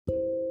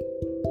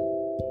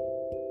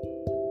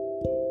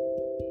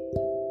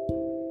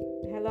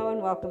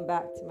welcome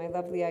back to my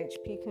lovely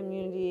IHP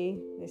community.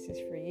 This is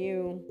for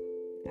you,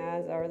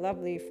 as our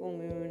lovely full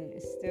moon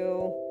is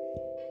still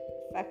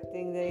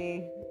affecting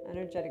the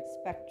energetic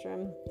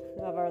spectrum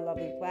of our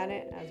lovely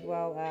planet, as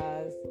well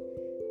as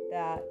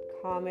that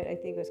comet, I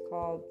think it was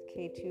called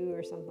K2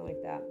 or something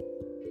like that,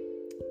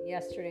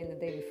 yesterday and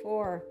the day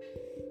before.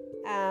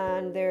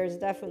 And there's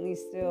definitely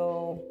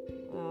still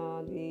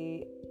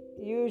the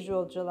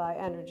usual July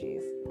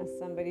energies. As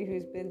somebody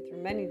who's been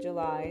through many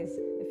Julys,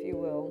 if you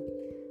will,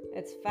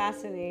 it's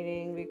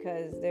fascinating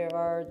because there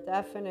are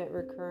definite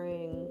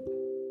recurring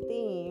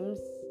themes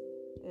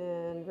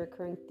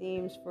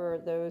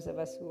for those of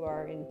us who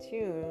are in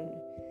tune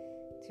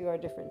to our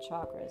different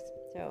chakras.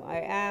 So I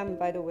am,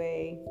 by the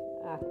way,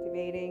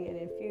 activating and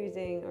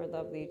infusing our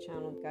lovely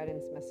channeled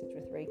guidance message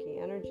with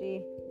Reiki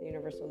energy, the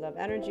universal love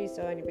energy.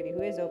 So anybody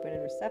who is open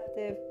and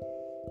receptive,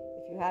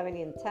 if you have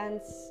any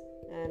intents,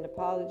 and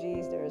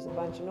apologies, there's a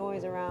bunch of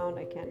noise around,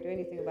 I can't do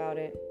anything about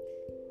it.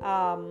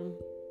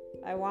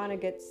 I want to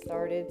get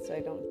started so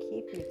I don't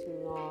keep you too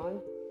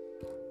long.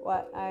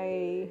 What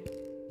I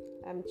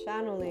am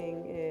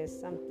channeling is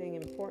something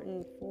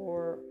important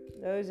for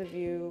those of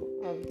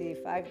you of the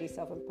 5D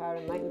Self-Empowered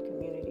Enlightened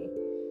community.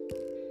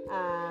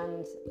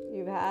 And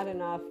you've had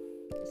enough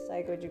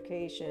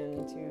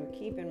psychoeducation to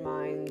keep in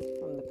mind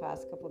from the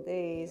past couple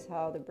days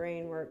how the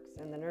brain works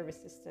and the nervous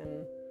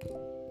system.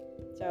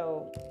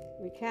 So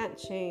we can't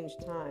change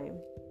time,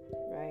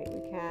 right?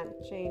 We can't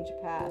change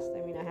past.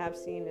 I mean, I have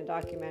seen a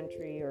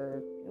documentary,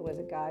 or it was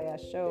a Gaia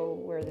show,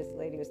 where this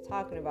lady was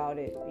talking about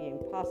it being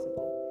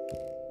possible.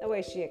 The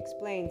way she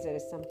explains it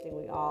is something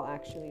we all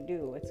actually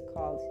do. It's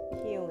called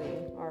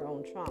healing our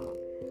own trauma.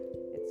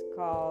 It's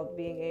called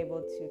being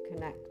able to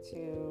connect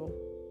to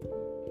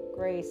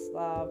grace,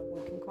 love.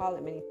 We can call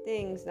it many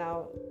things.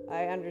 Now,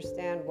 I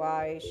understand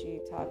why she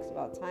talks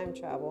about time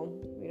travel.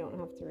 We don't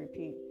have to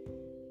repeat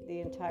the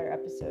entire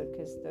episode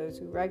because those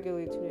who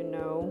regularly tune in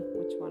know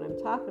which one I'm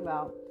talking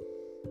about.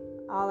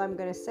 All I'm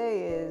going to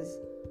say is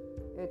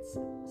it's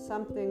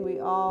something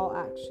we all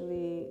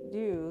actually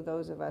do,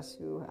 those of us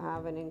who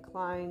have an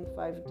inclined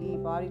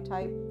 5D body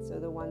type. So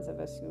the ones of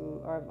us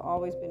who have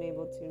always been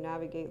able to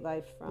navigate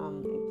life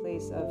from a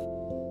place of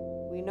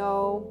we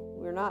know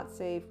we're not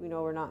safe, we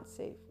know we're not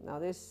safe. Now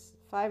this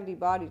 5D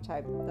body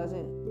type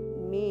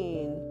doesn't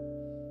mean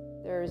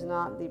there is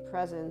not the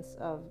presence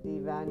of the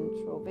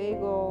ventral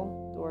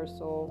vagal,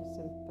 dorsal,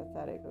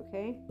 sympathetic,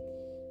 okay?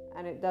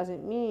 And it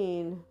doesn't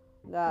mean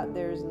that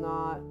there's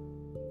not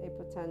a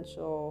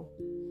potential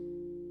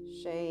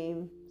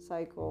shame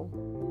cycle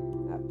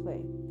at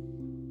play.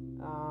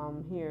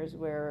 Here's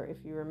where,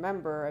 if you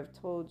remember, I've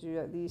told you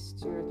at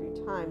least 2 or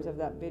 3 times of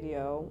that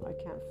video, I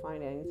can't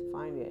find it, I need to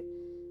find it,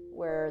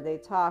 where they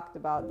talked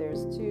about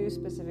there's 2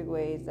 specific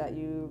ways that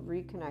you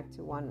reconnect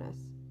to oneness.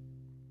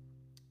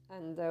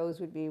 And those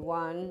would be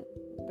 1,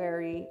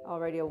 very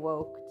already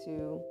awoke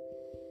to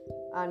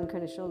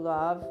unconditional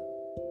love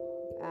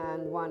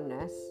and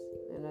oneness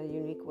in a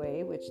unique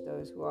way, which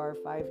those who are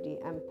 5D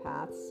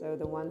empaths, so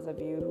the ones of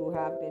you who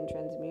have been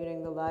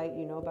transmuting the light,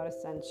 you know about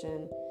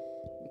ascension,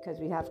 because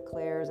we have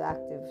clairs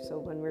active. So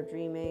when we're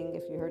dreaming,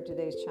 if you heard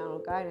today's channel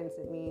guidance,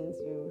 it means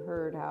you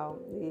heard how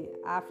the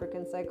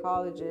African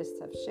psychologists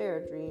have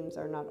shared dreams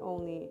are not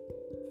only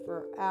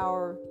for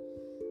our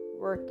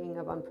working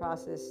of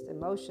unprocessed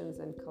emotions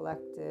and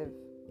collective,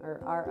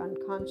 or our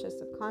unconscious,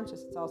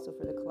 subconscious, it's also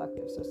for the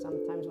collective. So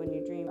sometimes when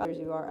you dream others,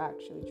 you are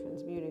actually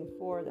transmuting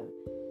for them.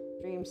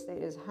 Dream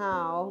state is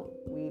how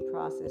we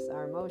process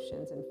our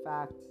emotions. In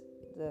fact,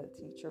 the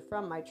teacher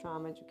from my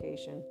trauma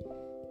education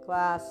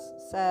class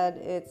said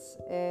it's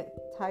a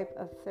type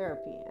of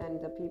therapy,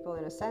 and the people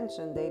in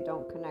Ascension, they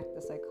don't connect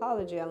the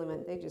psychology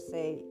element. They just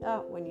say,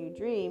 oh, when you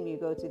dream, you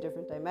go to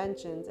different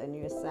dimensions and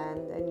you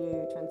ascend and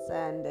you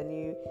transcend and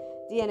you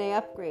DNA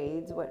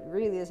upgrades. What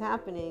really is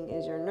happening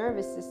is your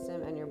nervous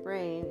system and your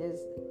brain is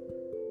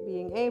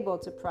being able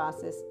to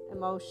process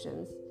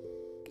emotions,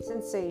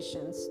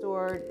 sensations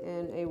stored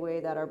in a way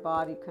that our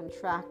body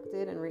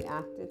contracted and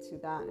reacted to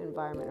that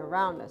environment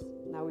around us.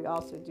 Now, we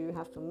also do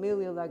have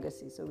familial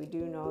legacy, so we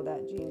do know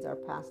that genes are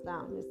passed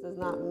down. This does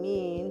not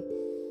mean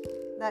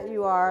that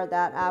you are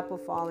that apple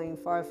falling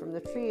far from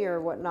the tree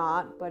or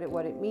whatnot, but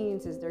what it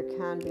means is there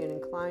can be an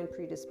inclined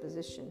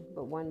predisposition,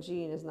 but one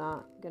gene is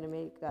not going to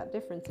make that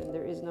difference, and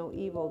there is no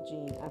evil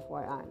gene,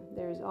 FYI.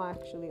 There is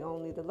actually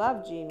only the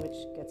love gene,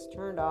 which gets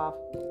turned off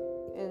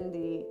in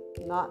the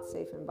not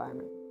safe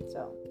environment.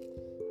 So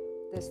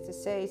this to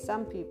say,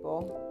 some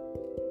people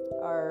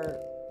are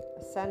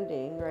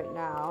ascending right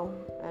now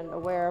and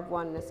aware of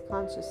oneness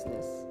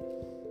consciousness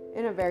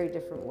in a very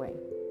different way,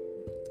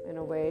 in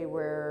a way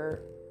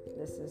where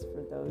this is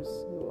for those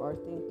who are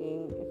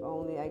thinking, if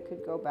only I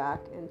could go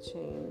back and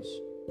change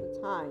the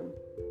time.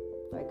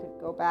 If I could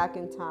go back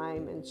in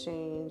time and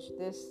change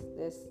this,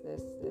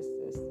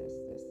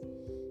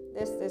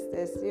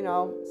 you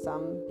know,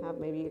 some have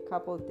maybe a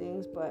couple of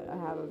things, but I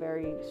have a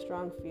very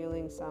strong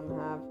feeling some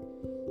have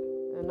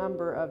a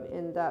number of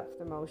in-depth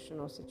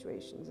emotional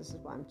situations. This is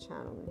why I'm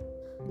channeling.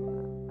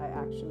 I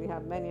actually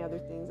have many other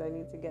things I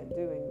need to get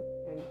doing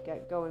and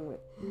get going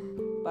with,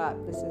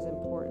 but this is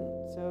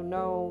important. So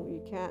no,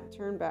 you can't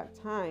turn back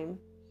time,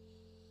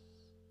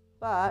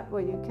 but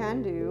what you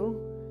can do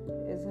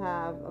is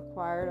have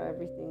acquired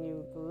everything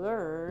you've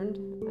learned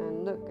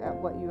and look at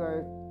what you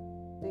are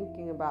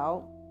thinking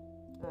about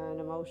and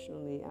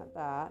emotionally at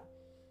that,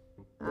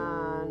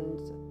 and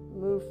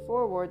move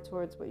forward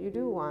towards what you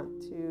do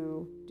want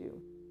to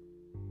do.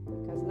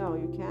 Because no,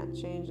 you can't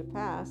change the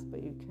past,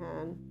 but you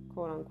can,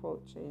 quote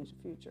unquote, change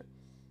the future.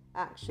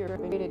 Actually, you're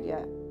not created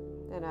yet.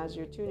 And as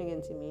you're tuning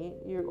into me,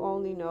 you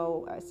only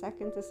know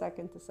second to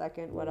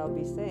second what I'll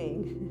be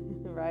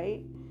saying,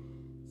 right?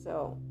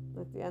 So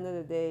at the end of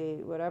the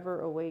day,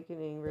 whatever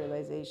awakening,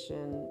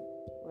 realization,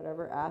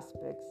 whatever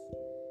aspects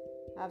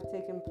have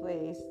taken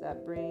place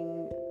that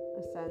bring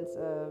a sense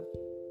of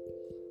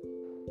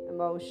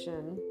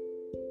emotion.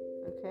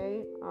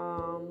 Okay,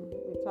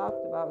 we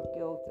talked about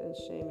guilt and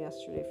shame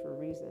yesterday for a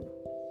reason,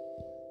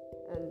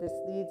 and this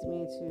leads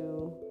me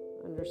to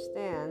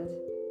understand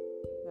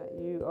that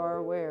you are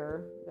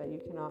aware that you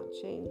cannot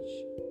change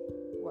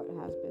what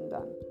has been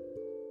done,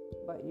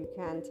 but you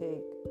can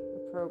take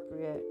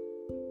appropriate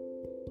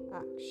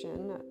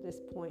action at this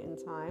point in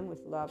time with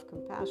love,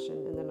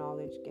 compassion, and the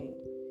knowledge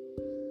gained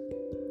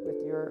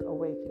with your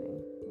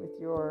awakening, with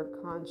your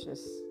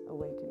conscious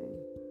awakening.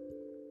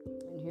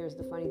 And here's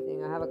the funny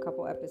thing, I have a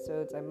couple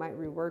episodes I might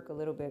rework a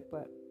little bit,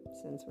 but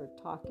since we're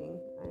talking,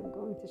 I'm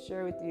going to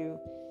share with you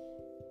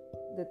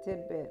the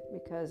tidbit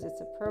because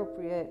it's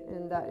appropriate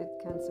in that it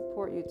can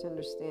support you to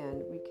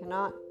understand we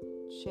cannot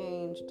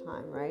change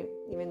time, right?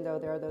 Even though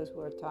there are those who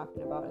are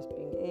talking about us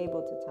being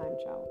able to time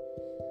travel.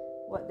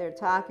 What they're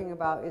talking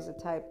about is a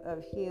type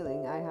of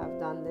healing. I have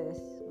done this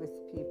with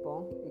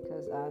people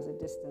because as a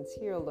distance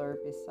healer,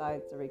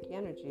 besides the Reiki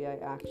energy, I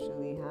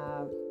actually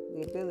have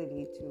the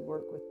ability to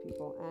work with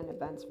people and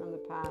events from the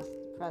past,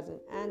 the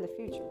present, and the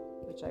future,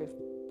 which I've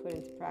put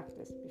into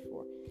practice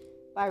before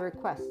by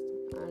request.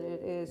 And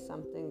it is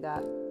something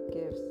that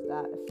gives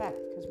that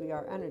effect because we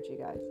are energy,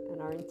 guys,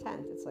 and our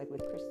intent, it's like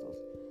with crystals.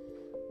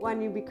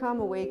 When you become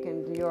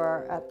awakened, you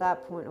are at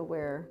that point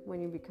aware. When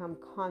you become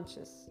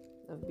conscious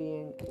of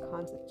being a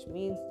concept, which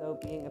means though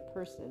being a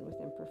person with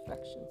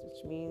imperfections,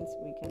 which means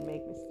we can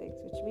make mistakes,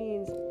 which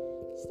means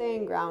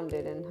staying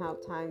grounded in how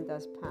time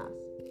does pass.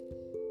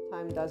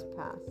 Time does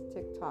pass,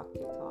 tick tock,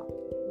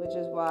 which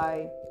is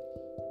why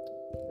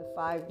the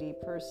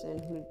 5D person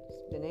who's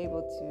been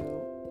able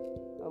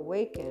to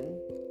awaken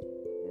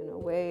in a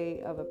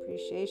way of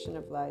appreciation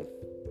of life,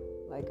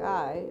 like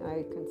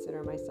I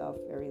consider myself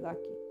very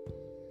lucky.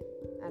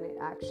 And it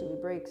actually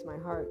breaks my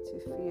heart to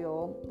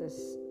feel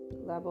this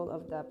level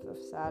of depth of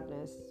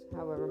sadness.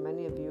 However,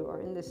 many of you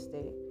are in this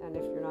state, and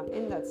if you're not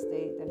in that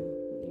state, then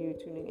you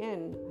tuning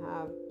in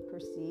have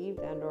perceived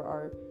and or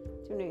are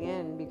tuning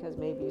in because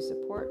maybe you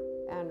support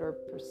and or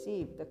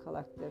perceive the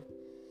collective.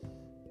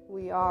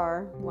 We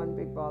are one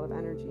big ball of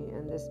energy,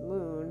 and this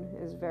moon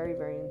is very,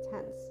 very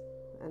intense,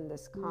 and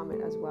this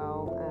comet as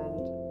well.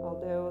 And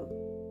although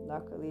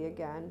luckily,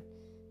 again,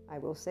 I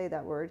will say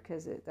that word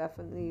because it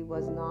definitely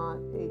was not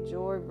a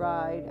joy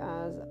ride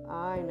as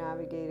I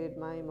navigated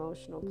my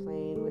emotional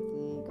plane with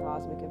the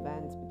cosmic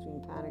events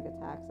between panic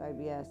attacks,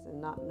 IBS, and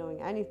not knowing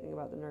anything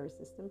about the nervous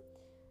system.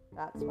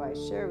 That's why I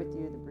share with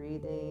you the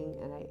breathing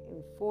and I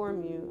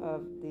inform you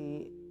of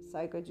the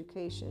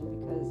psychoeducation,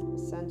 because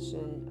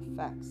ascension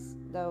affects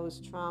those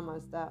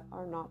traumas that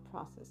are not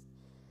processed.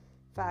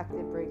 In fact,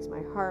 it breaks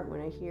my heart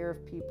when I hear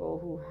of people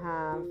who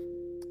have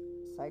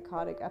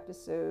psychotic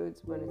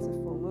episodes when it's a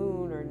full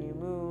moon or new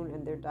moon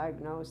and they're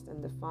diagnosed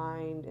and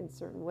defined in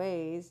certain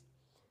ways.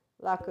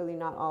 Luckily,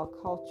 not all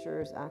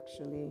cultures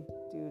actually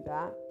do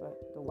that,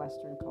 but the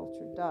Western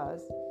culture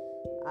does.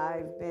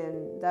 I've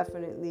been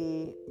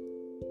definitely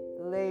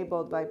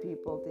labeled by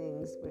people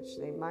things which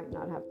they might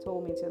not have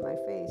told me to my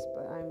face,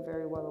 but I'm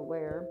very well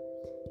aware.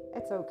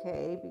 It's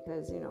okay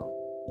because,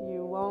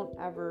 you won't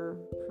ever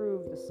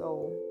prove the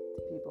soul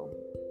to people.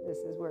 This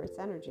is where it's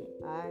energy.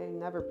 I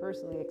never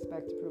personally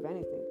expect to prove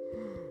anything.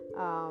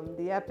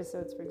 The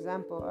episodes, for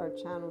example, are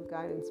channeled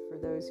guidance for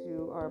those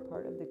who are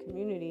part of the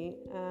community.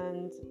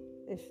 And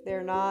if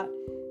they're not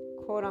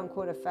quote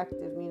unquote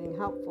effective, meaning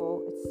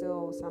helpful, it's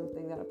still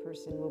something that a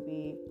person will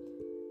be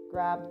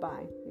grabbed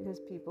by because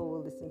people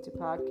will listen to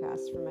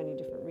podcasts for many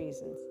different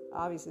reasons.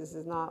 Obviously, this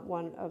is not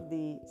one of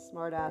the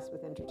smart ass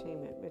with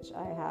entertainment, which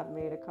I have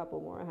made a couple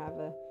more. I have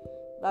a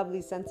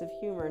lovely sense of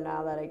humor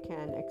now that I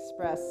can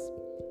express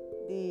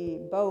the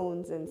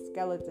bones and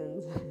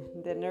skeletons,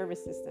 the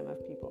nervous system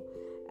of people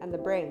and the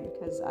brain,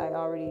 because I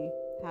already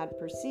had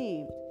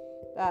perceived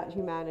that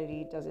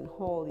humanity doesn't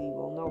hold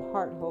evil. No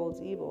heart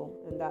holds evil,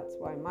 and that's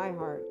why my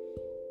heart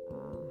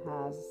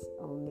has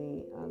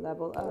only a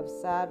level of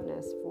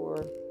sadness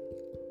for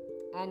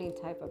any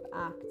type of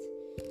act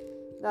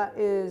that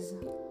is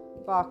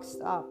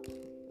boxed up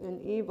in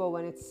evil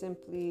when it's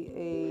simply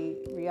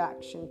a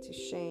reaction to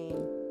shame,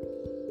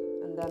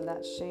 and then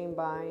that shame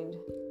bind.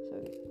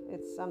 So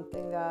it's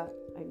something that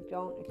I I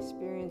don't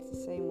experience the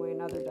same way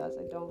another does.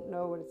 I don't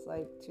know what it's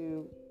like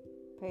to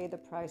pay the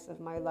price of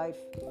my life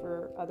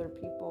for other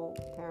people,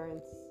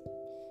 parents,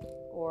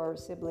 or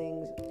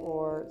siblings,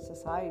 or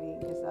society,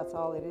 because that's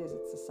all it is.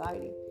 It's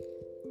society.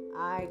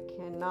 I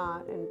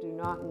cannot and do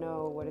not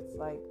know what it's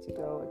like to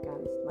go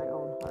against my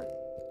own heart.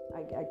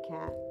 I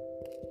can't.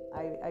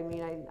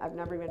 I've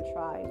never even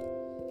tried.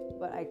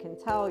 But I can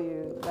tell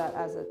you that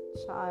as a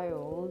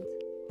child,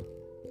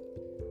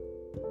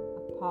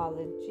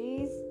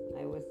 apologies,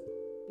 I was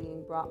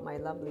being brought my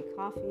lovely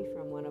coffee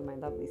from one of my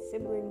lovely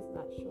siblings.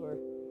 Not sure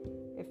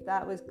if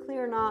that was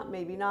clear or not,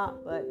 maybe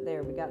not, but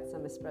there, we got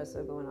some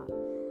espresso going on.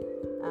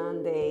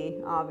 And they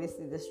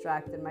obviously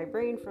distracted my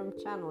brain from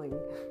channeling.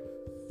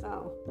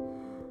 So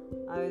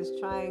I was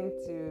trying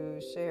to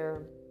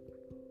share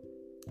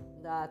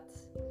that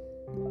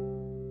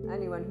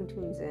anyone who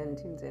tunes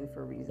in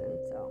for a reason.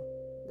 So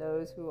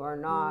those who are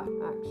not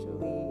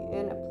actually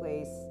in a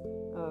place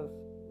of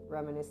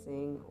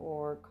reminiscing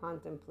or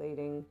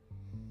contemplating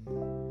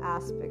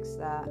aspects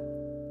that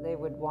they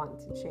would want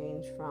to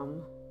change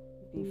from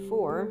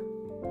before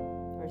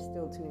are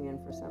still tuning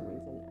in for some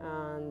reason.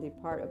 And the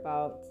part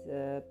about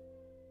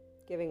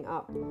giving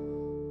up,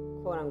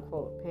 quote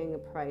unquote, paying a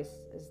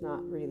price is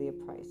not really a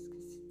price,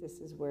 because this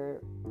is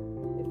where,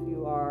 if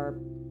you are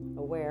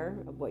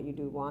aware of what you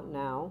do want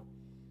now,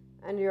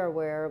 and you're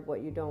aware of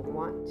what you don't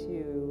want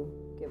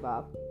to give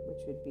up, which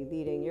would be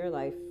leading your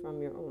life from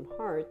your own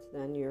heart,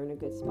 then you're in a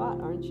good spot,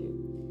 aren't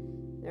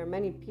you? There are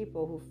many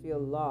people who feel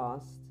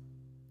lost,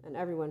 and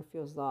everyone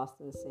feels lost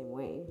in the same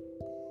way.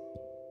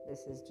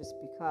 This is just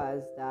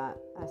because that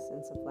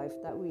essence of life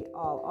that we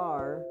all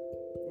are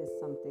is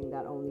something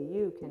that only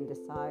you can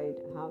decide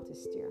how to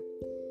steer.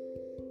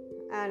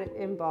 And it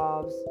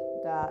involves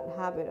that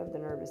habit of the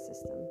nervous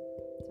system.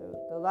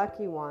 So the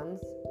lucky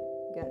ones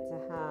get to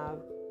have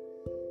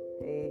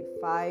a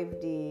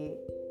 5D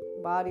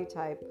body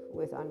type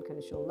with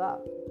unconditional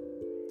love.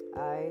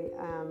 I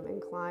am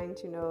inclined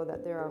to know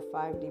that there are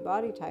 5D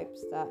body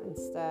types that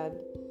instead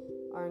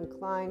are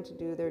inclined to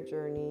do their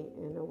journey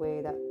in a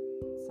way that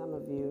some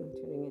of you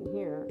tuning in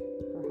here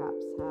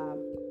perhaps have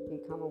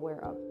become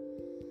aware of.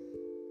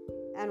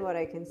 And what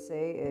I can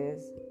say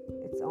is,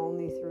 it's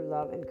only through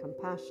love and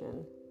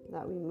compassion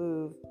that we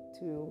move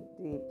to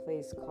the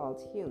place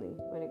called healing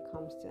when it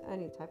comes to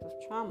any type of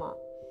trauma,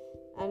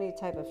 any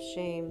type of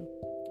shame,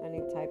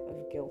 any type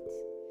of guilt,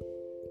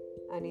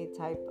 any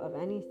type of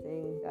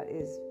anything that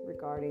is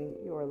regarding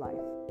your life.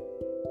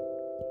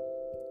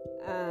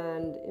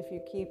 And if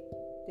you keep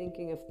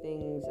thinking of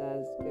things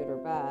as good or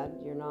bad,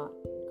 you're not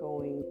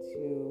going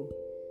to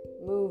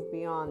move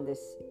beyond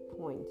this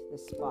point,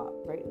 this spot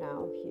right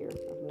now, here,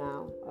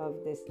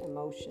 of this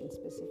emotion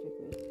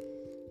specifically.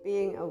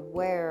 Being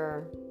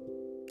aware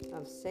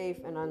of safe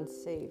and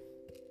unsafe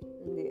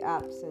in the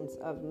absence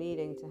of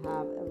needing to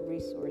have a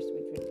resource,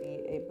 which would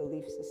be a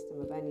belief system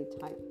of any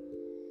type,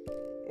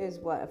 is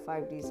what a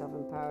 5D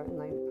self-empowered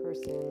enlightened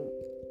person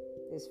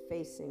is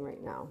facing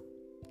right now.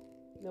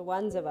 The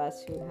ones of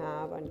us who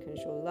have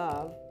unconditional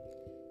love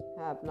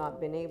have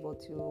not been able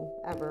to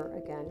ever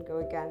again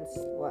go against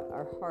what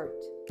our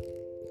heart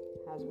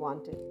has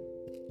wanted.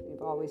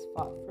 We've always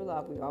fought for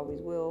love, we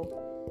always will,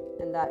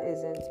 and that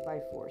isn't by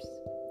force.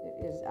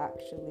 It is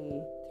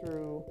actually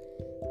through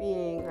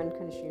being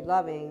unconditionally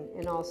loving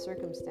in all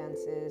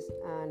circumstances,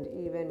 and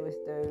even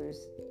with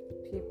those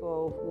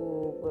people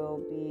who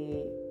will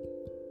be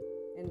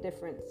in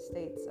different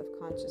states of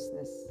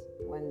consciousness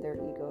when their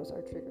egos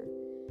are triggered.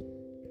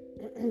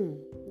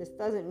 This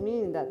doesn't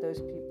mean that those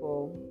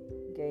people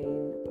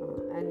gain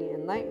any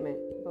enlightenment,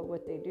 but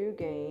what they do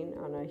gain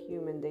on a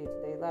human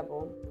day-to-day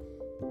level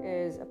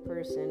is a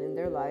person in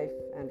their life,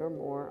 and or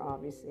more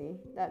obviously,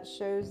 that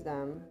shows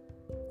them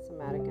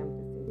somatic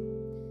empathy,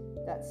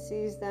 that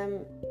sees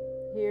them,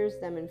 hears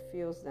them, and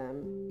feels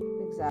them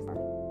exactly,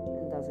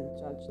 and doesn't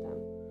judge them.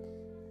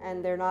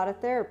 And they're not a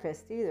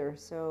therapist either,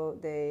 so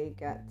they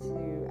get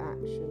to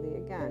actually,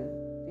 again,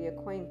 be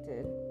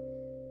acquainted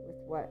with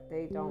what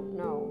they don't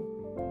know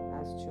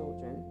as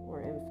children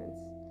or infants.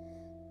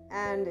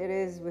 And it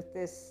is with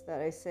this that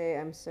I say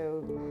I'm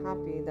so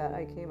happy that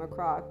I came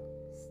across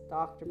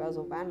Dr.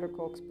 Bessel van der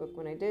Kolk's book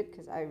when I did,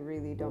 because I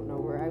really don't know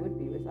where I would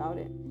be without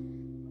it.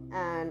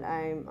 And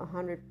I'm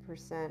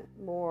 100%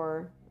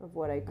 more of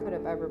what I could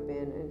have ever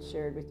been and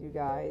shared with you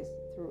guys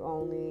through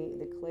only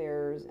the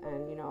clairs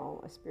and,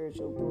 a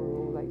spiritual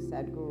guru like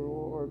Sadhguru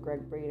or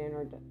Greg Braden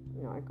or,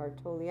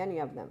 Eckhart Tolle, any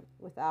of them.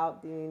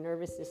 Without the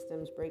nervous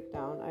system's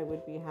breakdown, I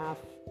would be half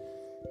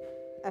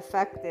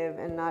effective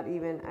and not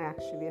even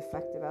actually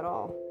effective at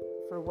all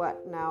for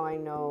what now I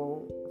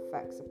know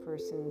affects a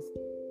person's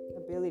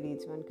ability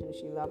to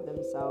unconditionally love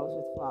themselves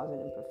with flaws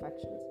and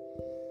imperfections.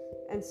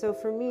 And so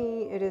for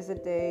me, it is a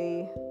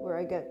day where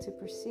I get to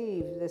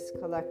perceive this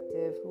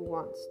collective who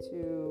wants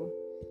to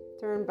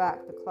turn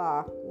back the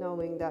clock,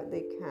 knowing that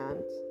they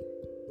can't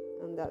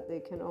and that they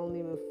can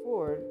only move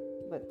forward,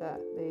 but that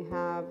they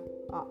have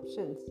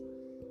options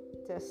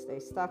to stay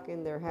stuck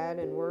in their head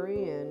and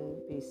worry and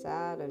be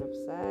sad and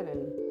upset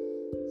and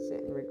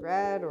sit in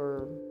regret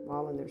or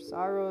dwell in their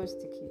sorrows,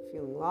 to keep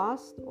feeling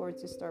lost, or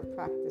to start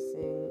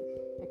practicing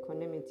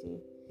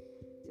equanimity,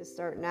 to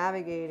start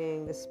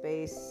navigating the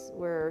space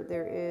where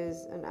there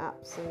is an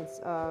absence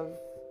of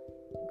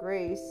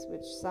grace,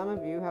 which some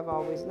of you have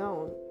always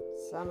known.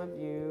 Some of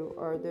you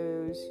are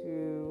those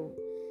who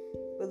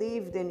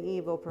believed in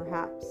evil,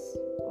 perhaps,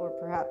 or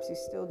perhaps you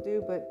still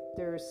do, but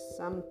there's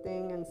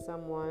something and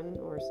someone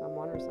or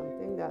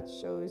something that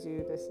shows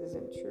you this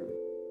isn't true.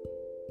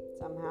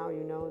 Somehow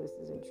you know this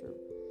isn't true.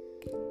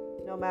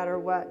 No matter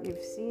what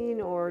you've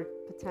seen or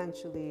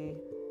potentially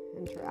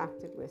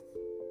interacted with.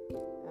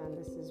 And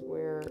this is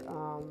where,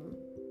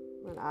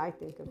 when I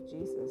think of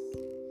Jesus,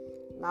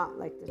 not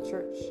like the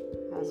church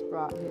has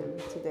brought him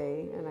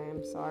today, and I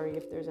am sorry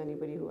if there's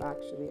anybody who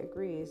actually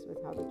agrees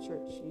with how the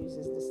church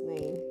uses this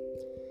name.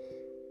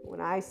 When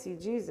I see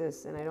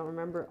Jesus, and I don't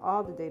remember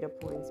all the data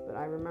points, but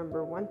I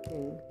remember one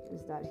thing,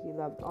 is that he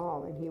loved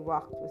all and he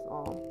walked with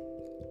all.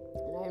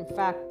 And I in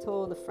fact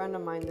told a friend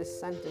of mine this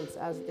sentence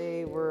as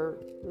they were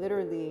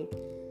literally,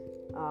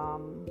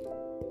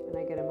 and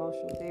I get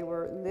emotional, they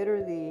were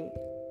literally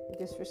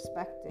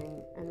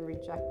disrespecting and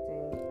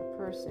rejecting a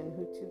person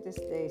who to this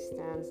day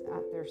stands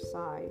at their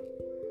side,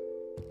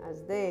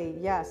 as they,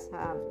 yes,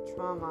 have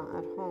trauma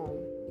at home,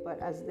 but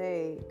as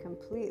they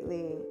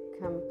completely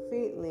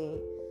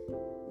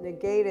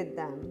negated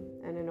them,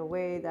 and in a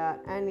way that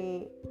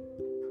any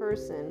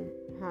person,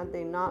 had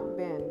they not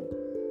been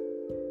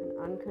an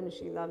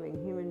unconditionally loving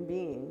human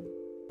being,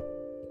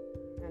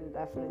 and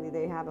definitely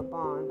they have a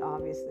bond,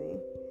 obviously,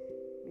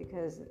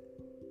 because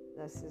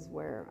this is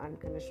where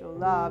unconditional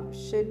love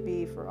should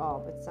be for all,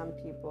 but some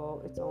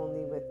people it's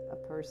only with a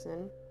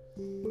person,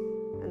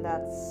 and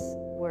that's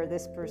where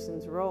this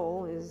person's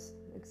role is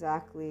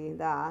exactly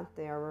that.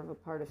 They are of a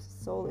part of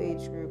soul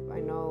age group. I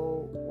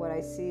know what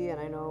I see and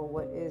I know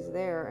what is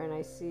there, and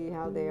I see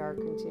how they are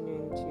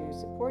continuing to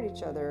support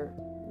each other,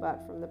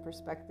 but from the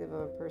perspective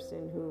of a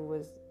person who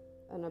was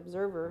an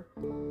observer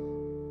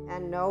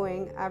and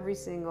knowing every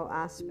single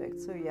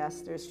aspect. So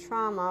yes, there's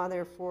trauma,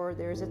 therefore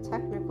there's a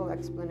technical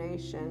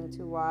explanation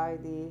to why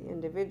the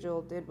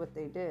individual did what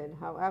they did.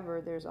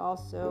 However, there's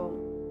also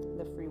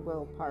the free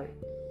will part.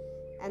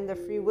 And the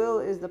free will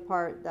is the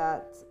part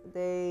that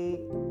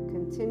they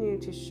continue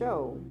to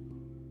show.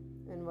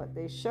 And what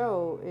they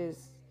show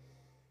is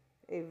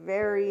a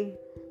very,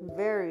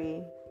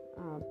 very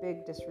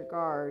big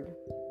disregard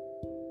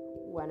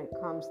when it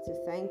comes to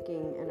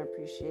thanking and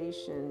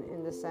appreciation,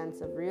 in the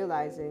sense of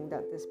realizing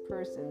that this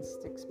person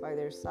sticks by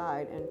their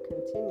side and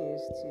continues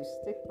to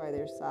stick by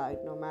their side,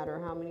 no matter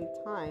how many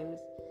times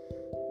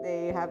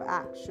they have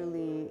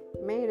actually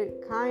made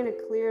it kind of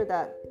clear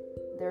that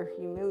they're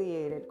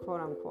humiliated,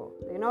 quote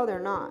unquote. They know they're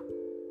not,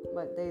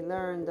 but they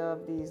learned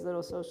of these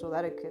little social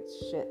etiquette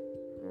shit.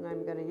 And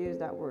I'm going to use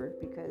that word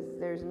because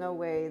there's no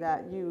way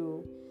that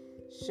you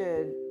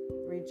should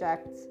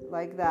reject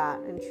like that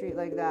and treat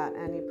like that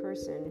any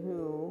person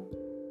who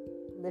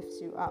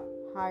lifts you up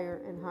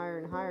higher and higher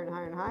and higher and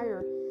higher and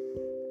higher.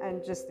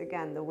 And just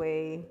again, the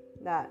way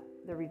that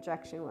the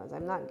rejection was.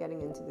 I'm not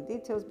getting into the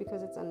details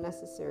because it's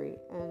unnecessary.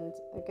 And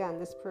again,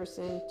 this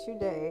person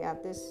today,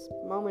 at this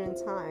moment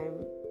in time,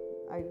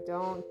 I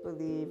don't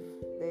believe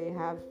they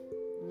have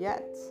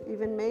yet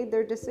even made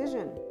their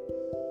decision.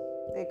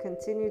 They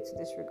continue to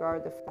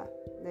disregard the fact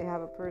they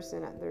have a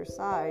person at their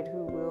side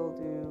who will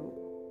do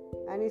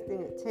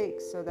anything it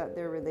takes so that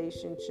their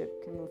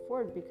relationship can move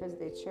forward because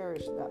they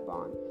cherish that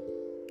bond.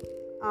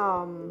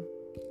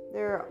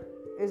 There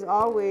is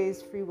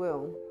always free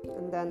will,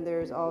 and then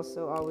there's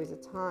also always a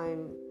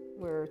time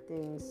where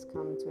things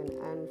come to an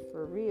end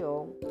for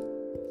real,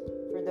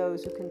 for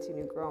those who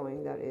continue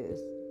growing, that is.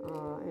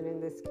 And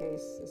in this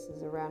case, this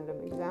is a random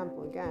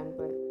example again,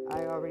 but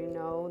I already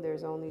know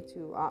there's only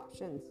two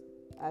options.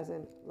 As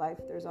in life,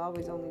 there's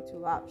always only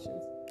two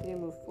options. You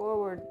move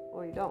forward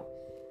or you don't,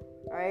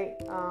 right?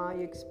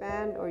 You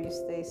expand or you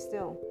stay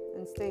still.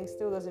 And staying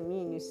still doesn't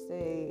mean you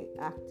stay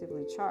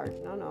actively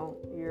charged. No,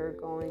 you're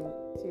going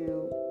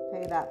to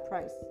pay that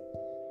price.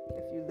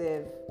 If you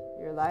live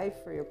your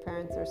life for your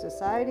parents or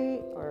society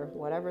or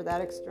whatever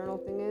that external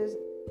thing is,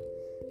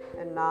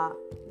 and not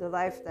the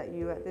life that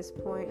you at this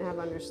point have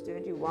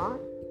understood you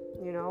want,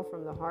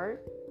 from the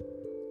heart.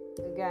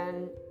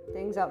 Again,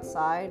 things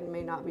outside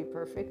may not be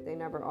perfect. They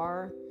never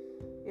are.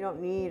 You don't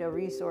need a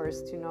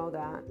resource to know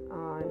that.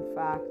 In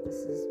fact, this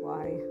is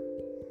why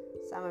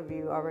some of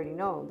you already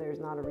know there's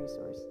not a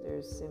resource.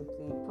 There's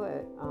simply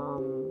put,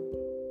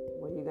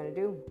 what are you going to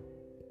do?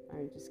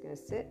 Are you just going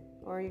to sit,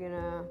 or are you going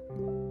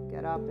to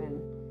get up and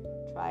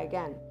try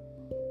again?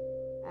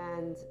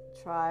 And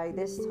try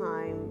this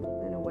time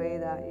in a way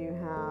that you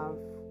have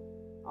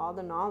all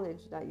the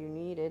knowledge that you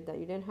needed that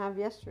you didn't have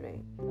yesterday.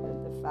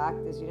 But the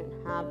fact is, you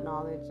didn't have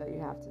knowledge that you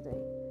have today.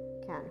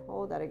 Can't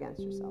hold that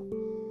against yourself.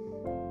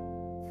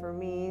 For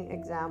me,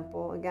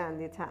 example, again,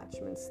 the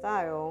attachment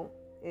style,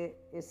 it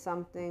is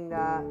something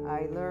that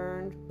I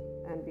learned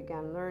and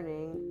began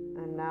learning,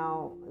 and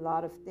now a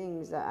lot of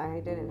things that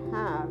I didn't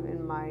have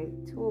in my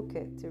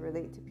toolkit to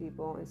relate to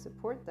people and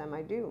support them,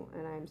 I do,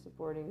 and I'm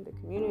supporting the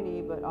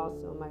community, but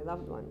also my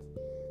loved ones.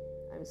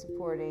 I'm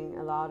supporting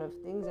a lot of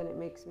things, and it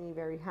makes me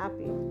very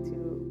happy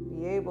to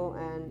be able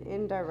and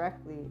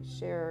indirectly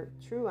share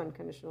true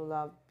unconditional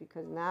love,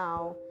 because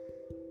now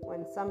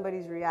when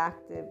somebody's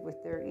reactive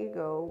with their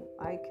ego,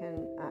 I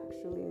can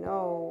actually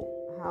know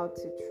how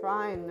to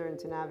try and learn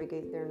to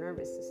navigate their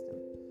nervous system.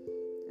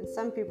 And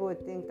some people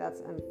would think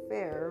that's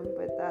unfair,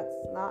 but that's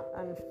not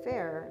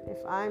unfair.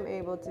 If I'm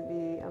able to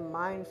be a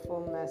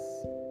mindfulness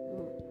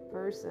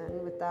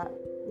person with that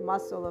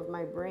muscle of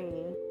my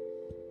brain,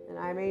 and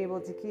I'm able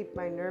to keep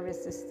my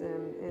nervous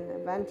system in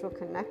eventual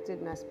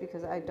connectedness,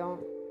 because I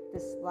don't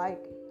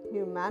dislike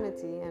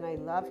humanity and I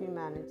love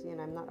humanity,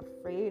 and I'm not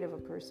afraid of a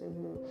person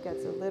who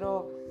gets a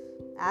little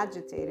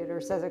agitated or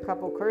says a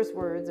couple curse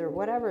words or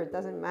whatever. It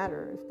doesn't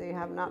matter if they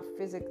have not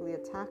physically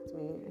attacked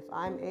me. If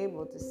I'm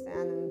able to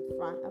stand in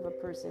front of a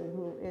person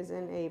who is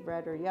in a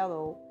red or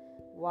yellow,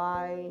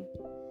 why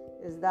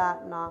is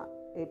that not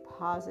a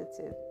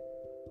positive?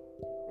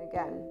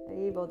 Again,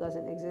 evil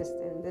doesn't exist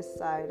in this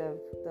side of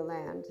the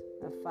land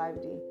of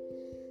 5D.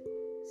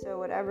 So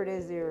whatever it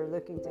is you're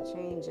looking to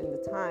change in the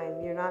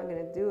time, you're not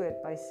going to do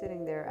it by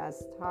sitting there.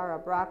 As Tara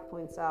Brach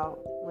points out,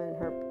 when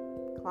her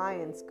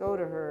clients go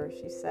to her,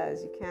 she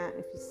says, you can't,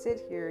 if you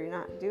sit here, you're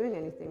not doing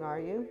anything, are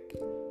you?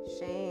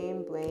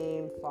 Shame,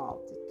 blame,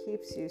 fault. It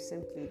keeps you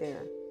simply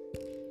there.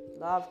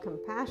 Love,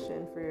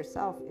 compassion for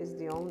yourself is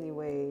the only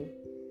way.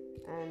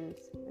 And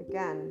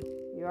again,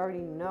 you already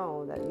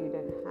know that you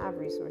didn't have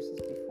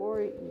resources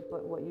before,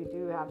 but what you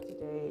do have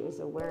today is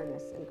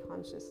awareness and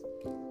consciousness.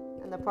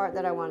 And the part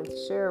that I wanted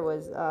to share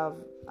was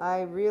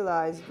I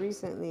realized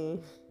recently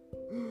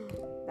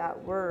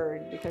that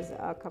word, because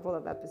a couple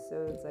of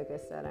episodes, like I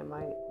said, I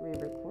might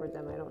re-record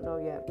them, I don't know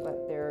yet,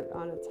 but they're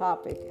on a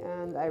topic,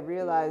 and I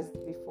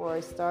realized before I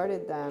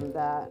started them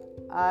that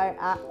I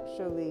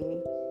actually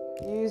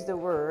use the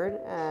word,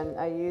 and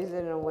I use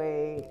it in a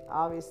way,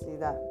 obviously,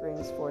 that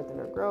brings forth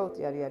inner growth,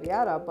 yada, yada,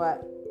 yada,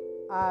 but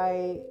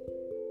I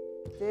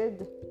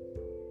did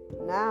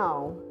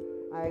now,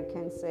 I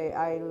can say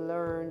I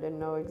learned and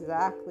know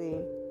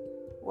exactly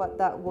what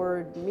that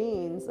word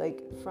means,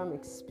 like from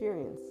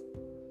experience.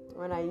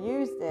 When I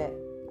used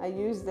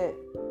it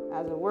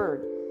as a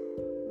word,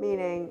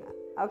 meaning,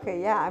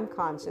 okay, yeah, I'm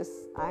conscious.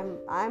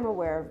 I'm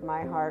aware of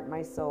my heart,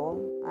 my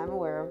soul. I'm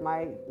aware of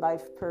my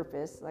life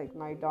purpose, like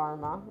my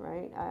dharma,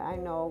 right? I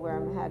know where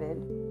I'm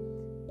headed.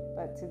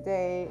 But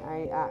today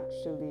I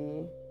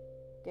actually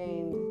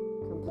gained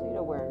complete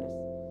awareness.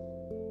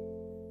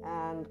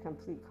 And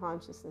complete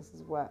consciousness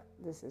is what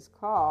this is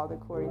called,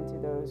 according to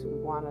those who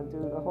want to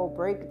do the whole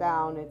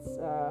breakdown. It's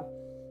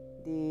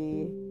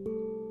the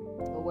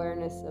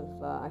awareness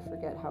of, I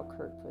forget how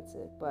Kurt puts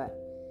it, but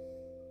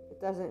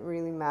it doesn't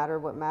really matter.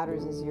 What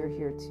matters is you're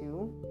here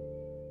too.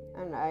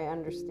 And I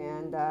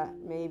understand that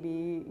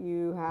maybe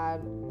you had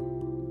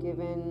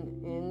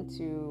given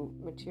into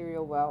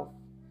material wealth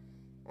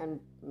and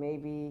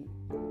maybe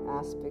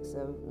aspects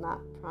of not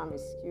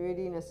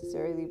promiscuity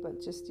necessarily,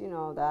 but just,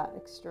 that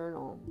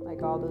external,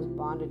 like all those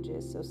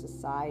bondages. So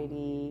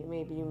society,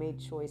 maybe you made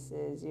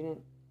choices, you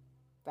didn't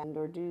bend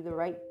or do the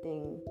right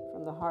thing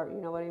from the heart, you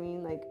know what I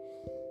mean? Like,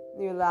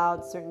 you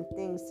allowed certain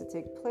things to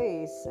take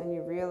place, and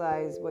you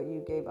realize what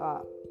you gave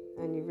up,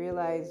 and you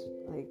realize,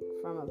 like,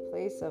 from a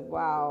place of,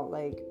 wow,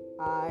 like,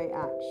 I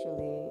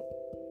actually,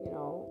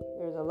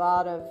 there's a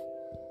lot of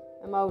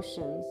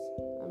emotions,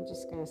 I'm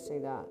just gonna say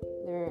that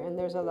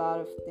there's a lot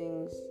of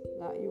things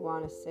that you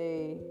want to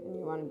say and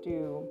you want to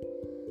do.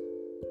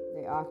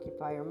 They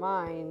occupy your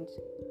mind,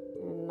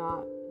 and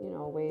not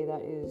a way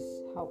that is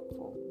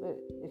helpful. But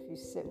if you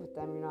sit with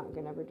them, you're not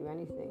gonna ever do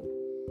anything.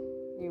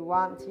 You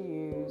want to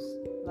use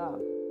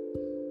love.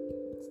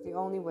 It's the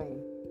only way.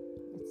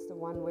 It's the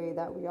one way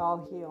that we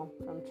all heal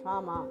from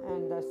trauma,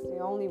 and that's the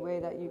only way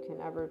that you can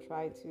ever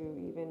try to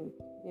even,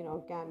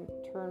 again,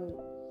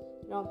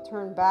 you don't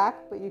turn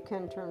back, but you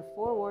can turn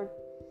forward,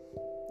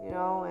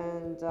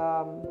 and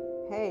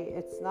hey,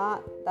 it's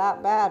not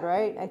that bad,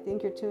 right? I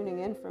think you're tuning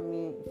in from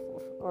me,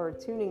 or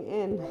tuning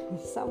in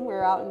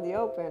somewhere out in the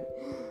open.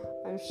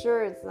 I'm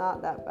sure it's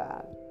not that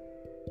bad.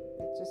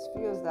 It just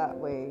feels that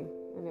way,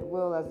 and it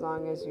will, as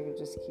long as you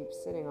just keep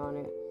sitting on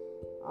it.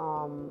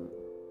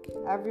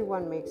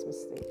 Everyone makes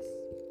mistakes.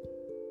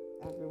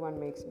 Everyone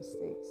makes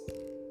mistakes.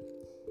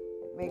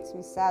 It makes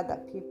me sad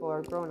that people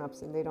are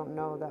grown-ups and they don't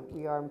know that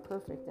we are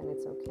imperfect, and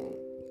it's okay,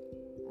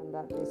 and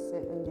that they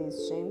sit in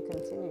these shame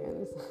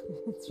continuums.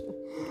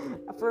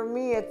 For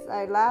me,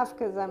 I laugh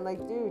because I'm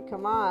like, dude,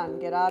 come on,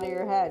 get out of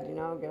your head,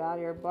 get out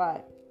of your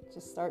butt.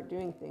 Just start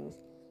doing things.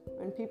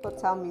 When people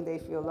tell me they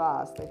feel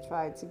lost, I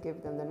try to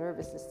give them the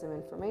nervous system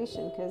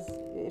information, because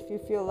if you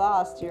feel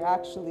lost, you're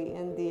actually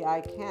in the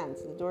I can't,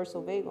 the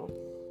dorsal vagal.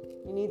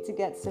 You need to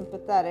get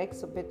sympathetic,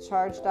 so get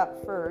charged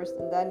up first,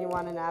 and then you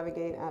want to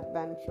navigate at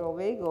ventral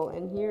vagal.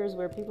 And here's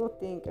where people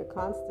think a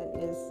constant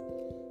is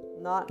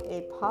not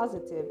a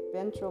positive.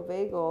 Ventral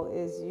vagal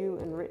is you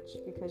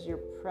enriched because you're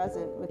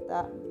present with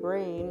that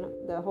brain.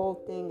 The whole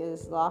thing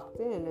is locked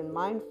in and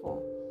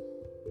mindful.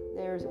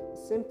 There's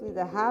simply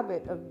the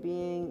habit of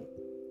being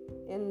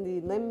in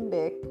the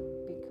limbic,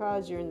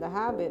 because you're in the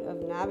habit of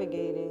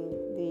navigating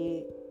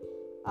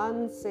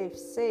unsafe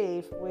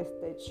safe with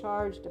the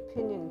charged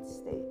opinion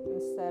state,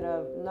 instead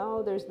of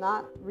no, there's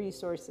not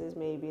resources,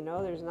 maybe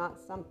no, there's not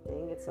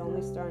something, it's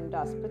only star and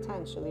dust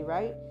potentially,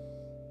 right?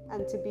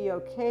 And to be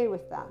okay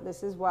with that.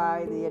 This is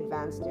why the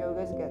advanced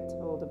yogas get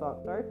told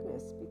about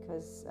darkness,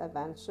 because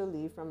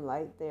eventually from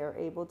light they are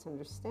able to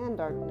understand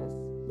darkness.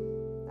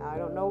 Now, I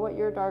don't know what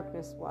your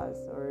darkness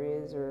was or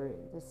is, or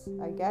this,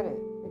 I get it.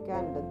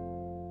 Again,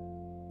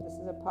 this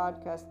is a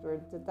podcast where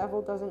the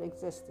devil doesn't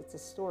exist, it's a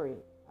story.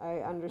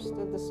 I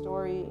understood the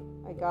story,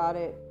 I got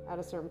it at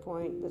a certain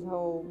point, this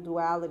whole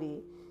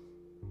duality,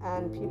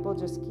 and people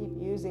just keep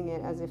using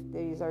it as if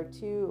these are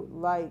two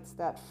lights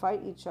that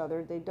fight each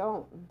other. They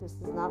don't. This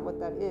is not what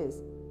that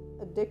is.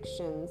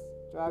 Addictions,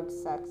 drugs,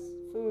 sex,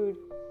 food,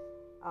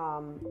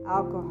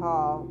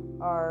 alcohol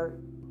are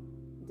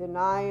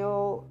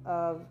denial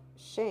of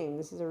shame.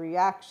 This is a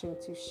reaction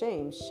to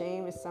shame.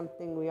 Shame is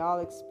something we all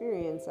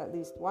experience at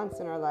least once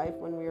in our life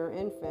when we were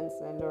infants,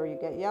 and or you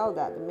get yelled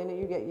at. The minute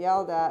you get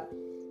yelled at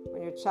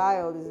when you're a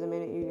child is the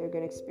minute you're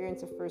going to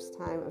experience the first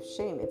time of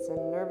shame. It's a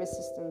nervous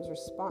system's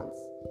response.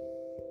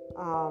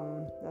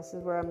 This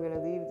is where I'm going to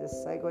leave this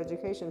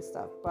psychoeducation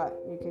stuff, but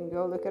you can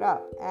go look it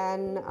up.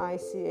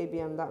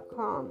 NICABM.com.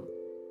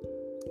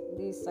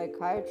 These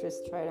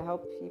psychiatrists try to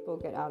help people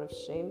get out of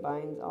shame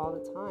binds all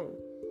the time.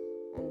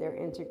 And they're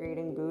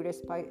integrating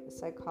Buddhist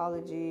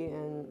psychology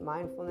and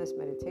mindfulness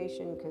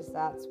meditation, because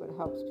that's what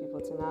helps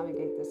people to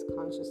navigate this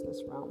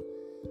consciousness realm.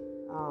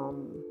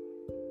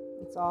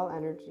 It's all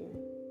energy.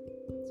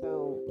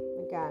 So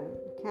again,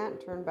 you can't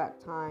turn back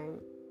time,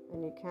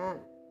 and you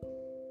can't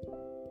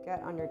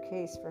get on your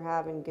case for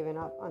having given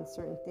up on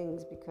certain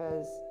things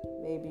because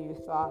maybe you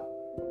thought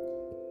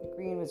the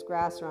green was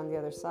grass or on the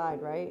other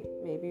side, right?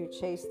 Maybe you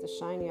chased the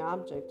shiny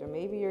object, or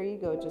maybe your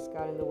ego just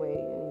got in the way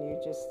and you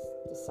just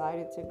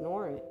decided to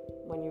ignore it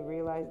when you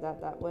realized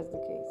that that was the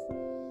case.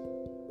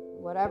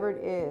 Whatever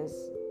it is,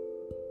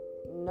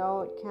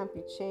 no, it can't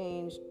be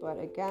changed, but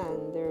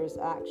again, there's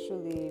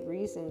actually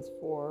reasons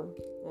for,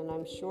 and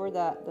I'm sure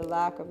that the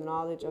lack of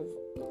knowledge of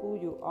who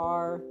you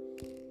are,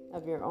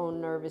 of your own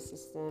nervous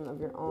system, of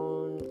your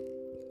own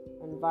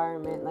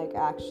environment, like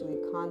actually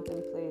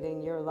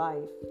contemplating your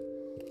life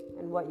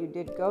and what you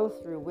did go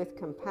through with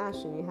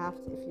compassion. You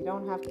have to, if you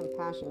don't have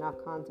compassion,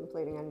 not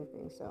contemplating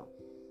anything. So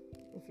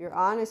if you're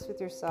honest with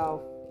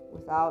yourself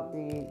without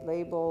the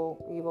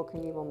label evil,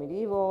 Knievel,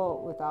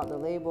 medieval, without the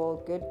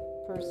label good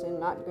person,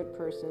 not good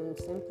person,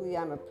 simply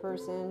I'm a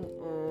person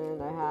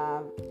and I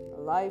have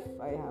a life,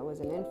 I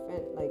was an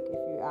infant. Like if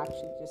you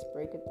actually just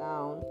break it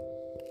down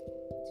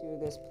to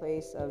this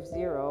place of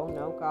zero,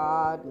 no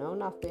God, no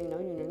nothing, no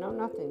union, no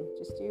nothing,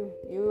 just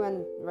you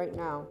and right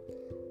now.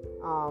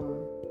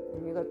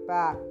 When you look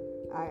back,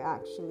 I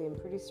actually am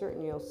pretty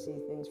certain you'll see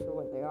things for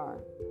what they are.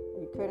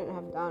 You couldn't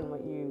have done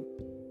what you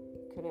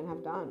couldn't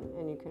have done,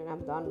 and you couldn't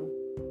have done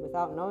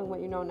without knowing what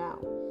you know now.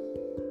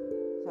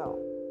 So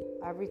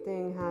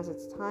everything has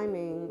its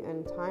timing,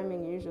 and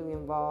timing usually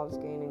involves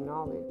gaining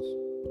knowledge,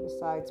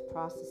 besides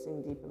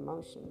processing deep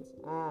emotions.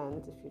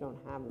 And if you don't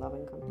have love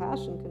and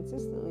compassion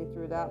consistently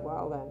through that,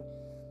 well then,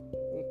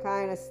 you're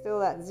kind of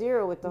still at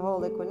zero with the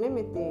whole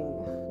equanimity thing.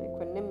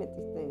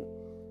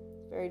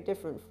 It's very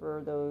different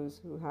for those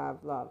who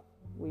have love.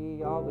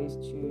 We always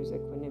choose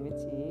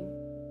equanimity.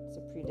 It's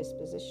a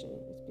predisposition.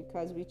 It's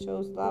because we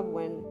chose love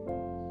when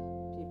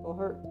people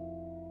hurt.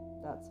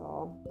 That's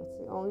all. That's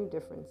the only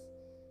difference.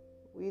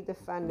 We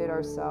defended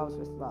ourselves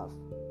with love.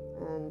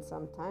 And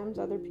sometimes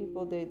other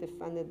people, they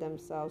defended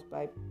themselves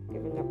by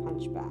giving a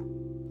punch back.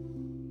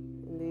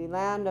 In the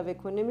land of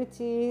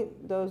equanimity,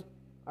 those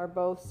are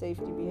both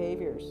safety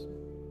behaviors.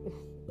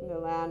 In the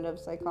land of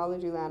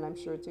psychology land, I'm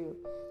sure too.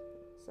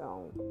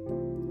 So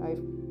I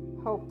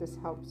hope this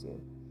helps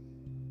you,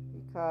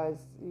 because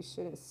you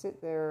shouldn't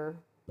sit there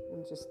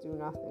and just do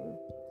nothing.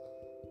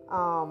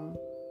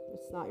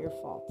 It's not your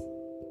fault.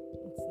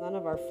 It's none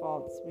of our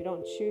faults. We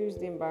don't choose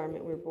the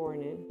environment we're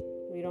born in.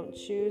 We don't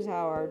choose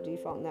how our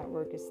default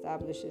network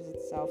establishes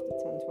itself, the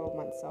 10,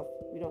 12-month self.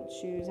 We don't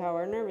choose how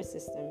our nervous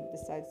system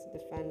decides to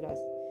defend us.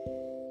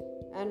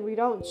 And we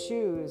don't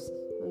choose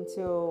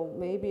until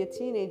maybe a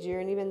teenage year,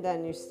 and even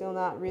then you're still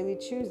not really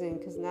choosing,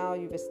 because now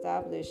you've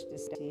established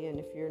this. And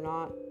if you're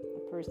not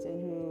a person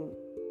who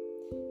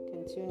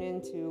can tune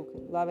into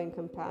loving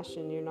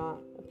compassion, you're not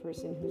a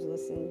person who's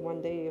listened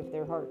one day of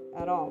their heart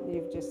at all.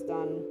 You've just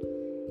done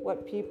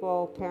what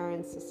people,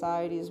 parents,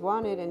 societies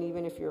wanted, and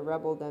even if you're a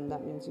rebel, then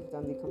that means you've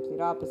done the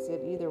complete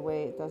opposite. Either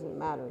way, it doesn't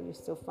matter. You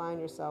still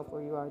find yourself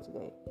where you are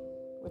today,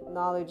 with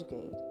knowledge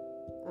gained,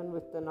 and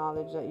with the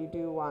knowledge that you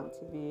do want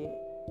to be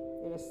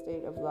in a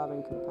state of love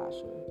and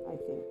compassion, I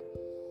think.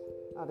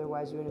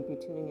 Otherwise, you wouldn't be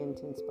tuning in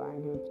to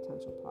Inspiring Human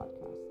Potential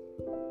podcast.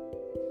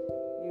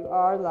 You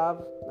are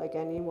love, like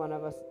any one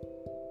of us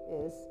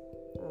is,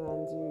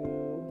 and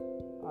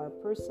you are a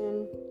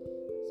person,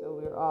 so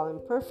we're all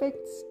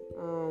imperfect,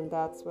 and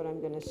that's what I'm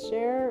going to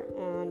share.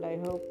 And I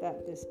hope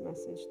that this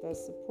message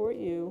does support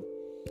you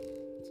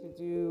to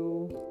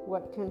do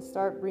what can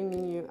start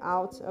bringing you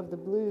out of the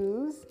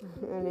blues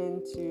and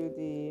into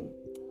the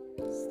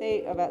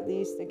state of at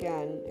least,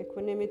 again,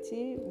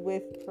 equanimity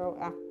with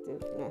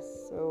proactiveness.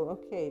 So,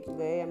 okay,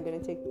 today I'm going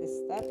to take this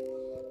step.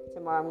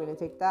 Tomorrow I'm going to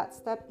take that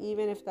step,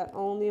 even if that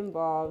only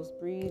involves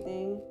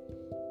breathing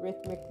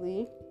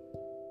rhythmically,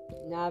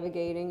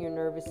 navigating your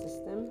nervous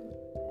system.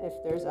 If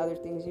there's other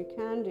things you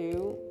can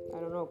do, I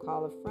don't know,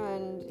 call a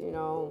friend,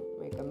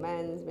 make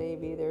amends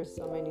maybe. There's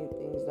so many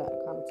things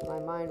that come to my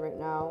mind right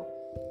now.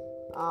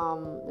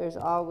 There's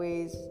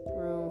always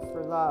room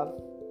for love.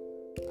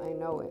 I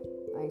know it.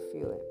 I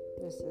feel it.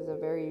 This is a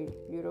very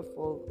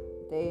beautiful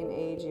day and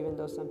age, even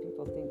though some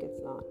people think it's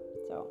not.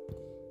 So,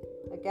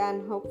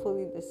 again,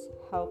 hopefully this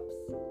helps,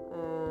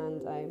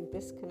 and I'm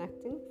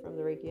disconnecting from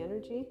the Reiki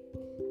energy.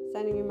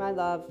 Sending you my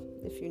love.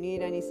 If you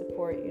need any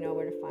support, you know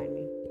where to find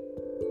me.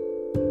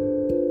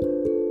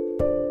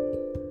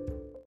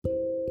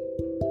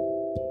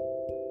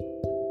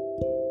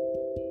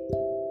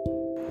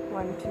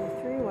 One, two,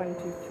 three. 1,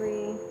 2,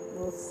 3.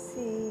 We'll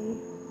see.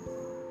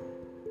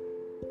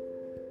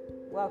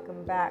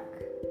 Welcome back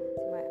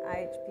to my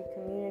IHP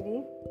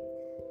community.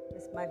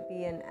 This might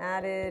be an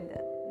added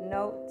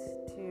note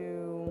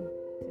to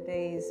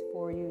today's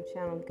For You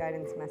channeled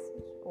guidance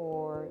message,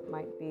 or it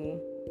might be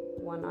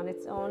one on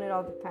its own. It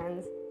all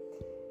depends.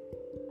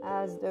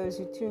 As those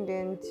who tuned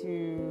in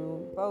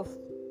to both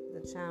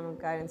the channeled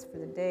guidance for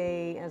the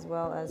day as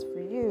well as for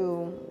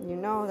you, you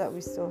know that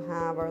we still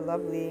have our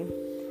lovely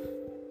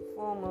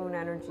full moon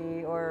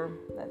energy, or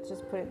let's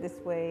just put it this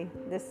way,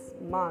 this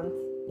month,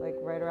 like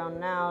right around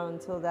now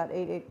until that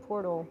 8/8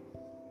 portal.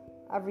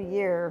 Every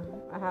year,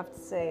 I have to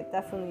say, it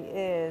definitely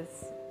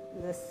is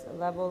this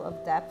level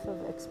of depth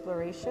of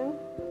exploration,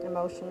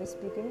 emotionally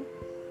speaking.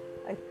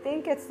 I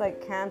think it's like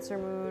Cancer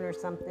moon or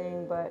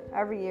something, but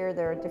every year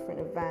there are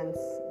different events.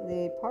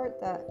 The part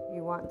that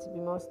you want to be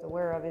most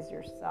aware of is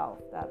yourself.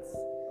 That's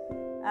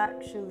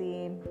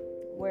actually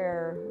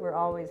where we're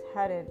always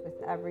headed with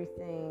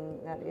everything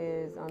that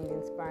is on the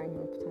Inspiring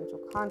Human Potential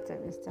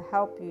content, is to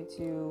help you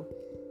to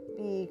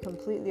be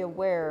completely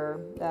aware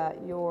that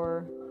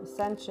your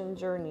ascension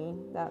journey,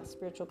 that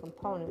spiritual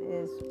component,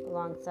 is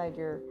alongside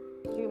your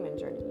human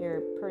journey, your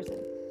person.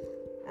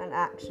 And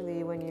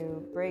actually, when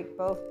you break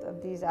both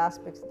of these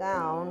aspects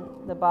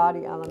down, the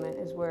body element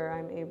is where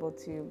I'm able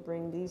to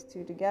bring these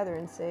two together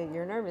and say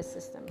your nervous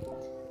system.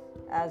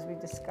 As we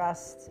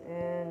discussed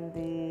in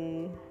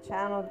the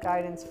channeled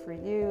guidance for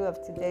you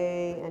of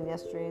today and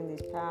yesterday and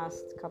these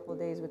past couple of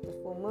days with the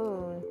full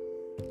moon,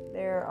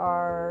 there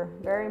are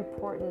very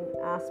important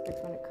aspects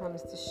when it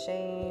comes to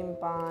shame,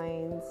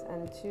 binds,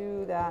 and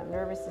to that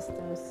nervous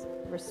system's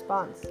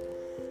response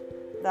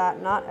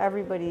that not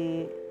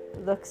everybody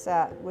looks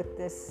at with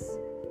this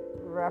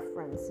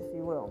reference, if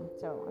you will.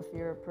 So if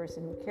you're a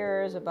person who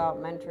cares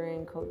about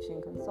mentoring,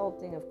 coaching,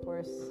 consulting, of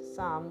course,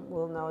 some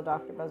will know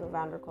Dr. Bessel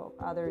van der Kolk,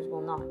 others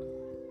will not.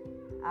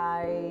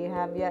 I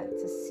have yet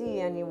to see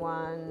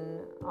anyone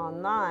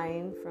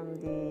online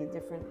from the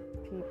different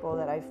people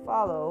that I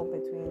follow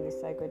between the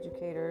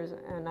psychoeducators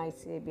and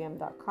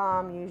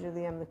ICABM.com.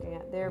 Usually I'm looking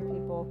at their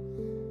people.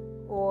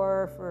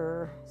 Or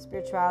for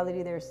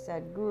spirituality, there's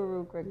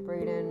Sadhguru, Greg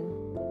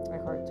Braden,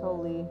 Eckhart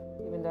Tolle.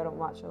 Even though I don't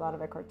watch a lot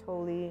of Eckhart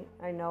Tolle,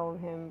 I know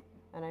of him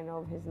and I know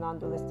of his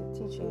non-dualistic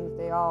teachings.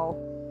 They all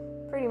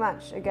pretty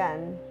much,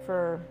 again,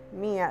 for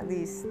me at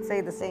least, say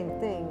the same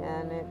thing,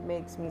 and it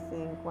makes me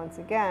think once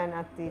again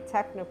at the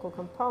technical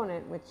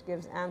component, which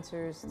gives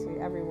answers to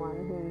everyone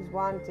who's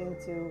wanting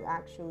to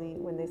actually,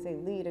 when they say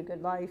lead a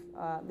good life,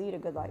 lead a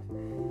good life.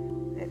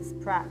 It's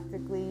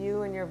practically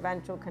you and your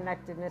ventral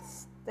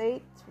connectedness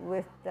state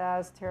with,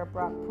 as Tara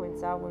Brach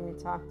points out when we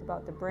talked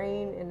about the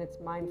brain and its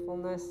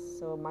mindfulness,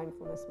 so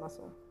mindfulness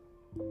muscle.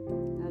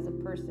 As a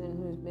person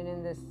who's been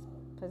in this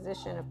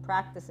position of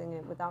practicing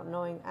it without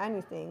knowing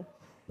anything,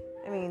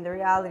 I mean, the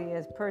reality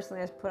is, personally,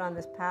 I was put on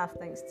this path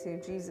thanks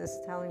to Jesus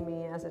telling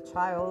me as a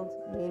child,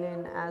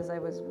 meaning as I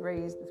was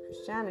raised with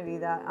Christianity,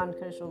 that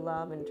unconditional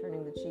love and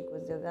turning the cheek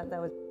was that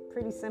was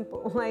pretty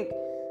simple. Like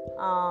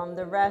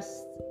the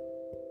rest,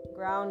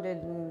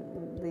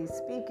 groundedly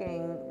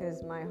speaking,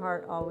 is my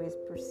heart always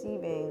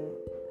perceiving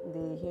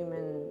the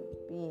human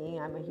being.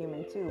 I'm a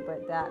human too,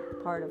 but that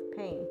part of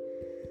pain.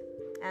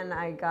 And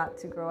I got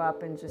to grow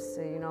up and just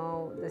say,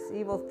 this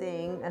evil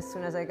thing, as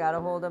soon as I got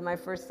a hold of my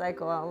first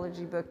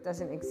psychology book,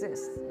 doesn't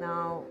exist.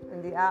 Now,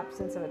 in the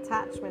absence of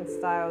attachment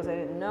styles, I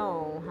didn't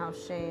know how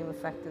shame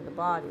affected the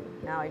body.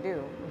 Now I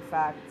do. In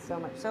fact, so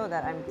much so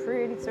that I'm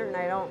pretty certain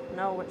I don't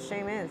know what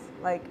shame is,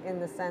 like in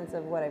the sense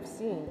of what I've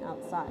seen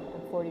outside.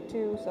 I'm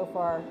 42 so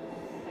far.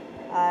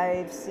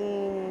 I've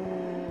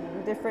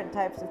seen different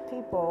types of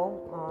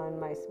people on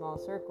my small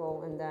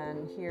circle, and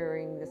then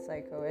hearing the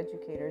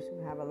psychoeducators who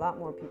have a lot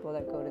more people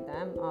that go to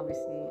them.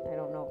 Obviously, I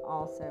don't know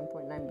all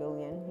 7.9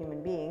 billion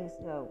human beings,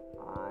 so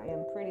I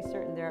am pretty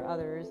certain there are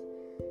others.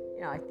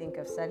 I think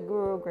of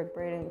Sadhguru, Greg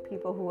Braden,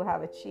 people who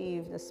have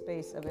achieved a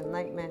space of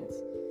enlightenment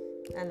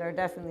and are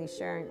definitely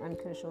sharing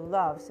unconditional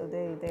love. So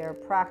they are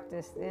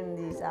practiced in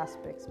these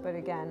aspects. But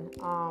again,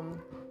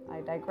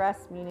 I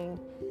digress, meaning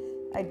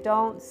I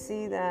don't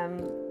see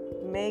them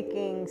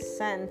making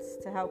sense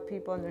to help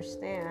people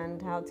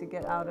understand how to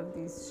get out of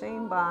these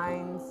shame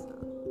binds.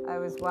 I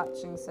was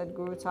watching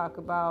Sadhguru talk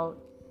about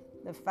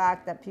the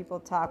fact that people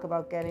talk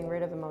about getting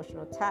rid of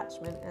emotional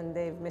attachment and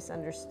they've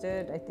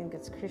misunderstood. I think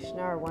it's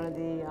Krishna or one of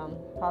the,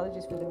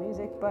 apologies for the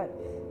music, but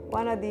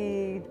one of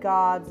the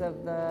gods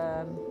of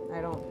the,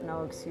 I don't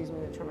know, excuse me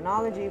the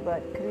terminology,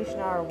 but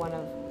Krishna or one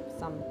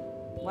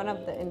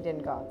of the Indian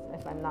gods,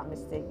 if I'm not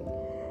mistaken.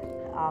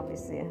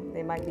 Obviously,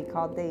 they might be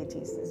called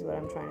deities, is what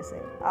I'm trying to say.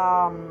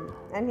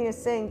 And he is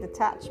saying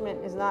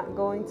detachment is not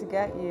going to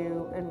get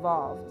you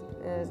involved.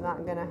 It is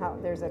not going to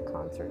help. There's a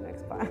concert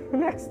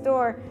next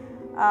door.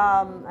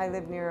 I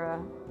live near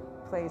a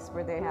place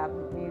where they have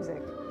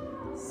music.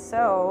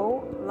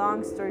 So,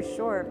 long story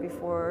short,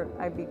 before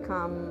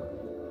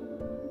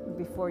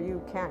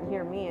you can't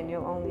hear me and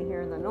you'll only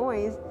hear the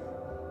noise,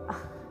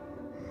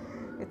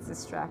 it's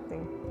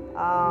distracting.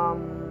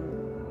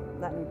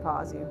 Let me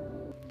pause you.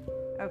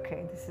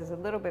 Okay, this is a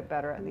little bit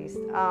better at least.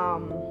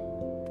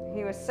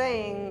 He was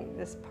saying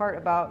this part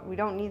about we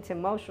don't need to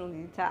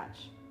emotionally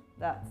detach.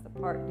 That's the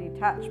part.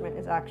 Detachment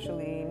is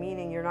actually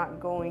meaning you're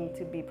not going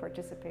to be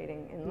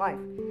participating in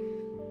life.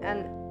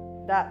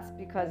 And that's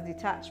because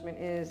detachment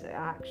is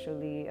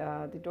actually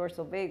the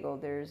dorsal vagal.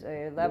 There's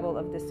a level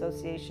of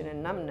dissociation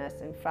and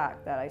numbness, in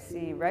fact, that I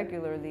see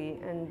regularly.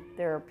 And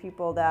there are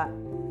people that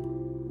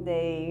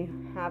they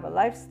have a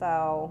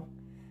lifestyle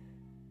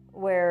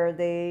where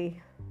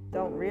they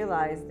don't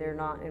realize they're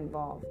not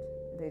involved.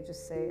 They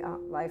just say, oh,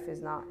 life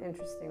is not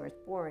interesting or it's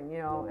boring,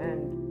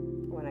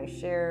 and when I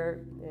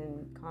share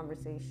in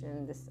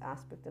conversation this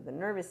aspect of the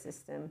nervous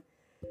system,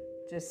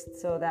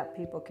 just so that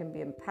people can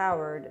be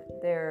empowered,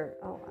 they're,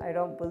 oh, I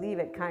don't believe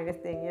it kind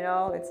of thing,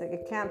 it's like,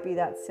 it can't be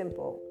that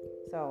simple.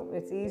 So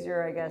it's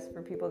easier, I guess,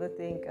 for people to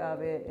think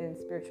of it in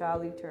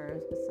spirituality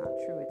terms, but it's not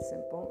true, it's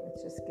simple.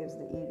 It just gives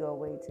the ego a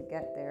way to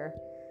get there.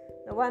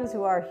 The ones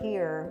who are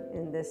here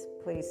in this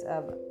place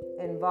of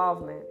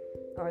involvement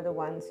are the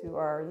ones who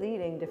are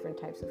leading different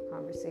types of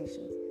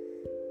conversations.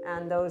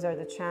 And those are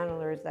the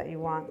channelers that you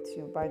want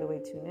to, by the way,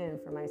 tune in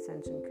for my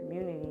Ascension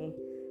community.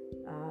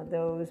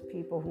 Those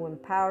people who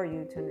empower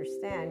you to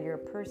understand you're a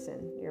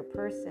person,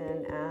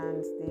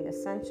 and the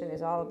Ascension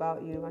is all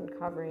about you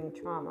uncovering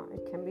trauma.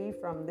 It can be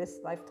from this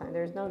lifetime.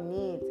 There's no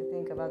need to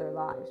think of other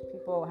lives.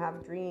 People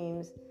have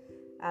dreams.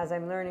 As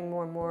I'm learning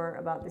more and more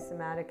about the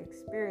somatic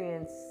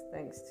experience,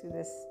 thanks to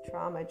this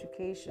trauma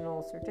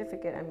educational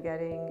certificate I'm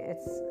getting,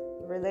 it's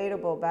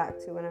relatable back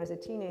to when I was a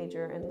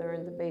teenager and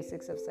learned the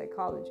basics of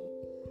psychology.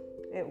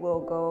 It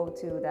will go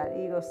to that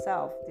ego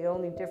self. The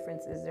only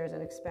difference is there's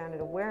an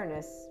expanded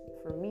awareness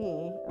for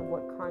me of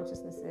what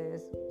consciousness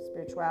is,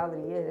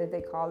 spirituality is.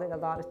 They call it a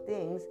lot of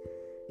things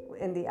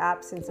in the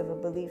absence of a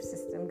belief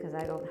system, because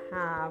I don't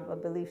have a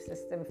belief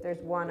system. If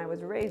there's one I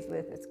was raised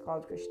with, it's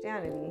called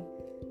Christianity.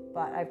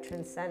 But I've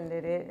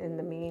transcended it in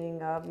the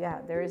meaning of,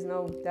 there is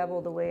no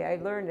devil the way I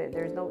learned it.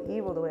 There's no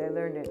evil the way I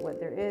learned it. What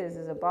there is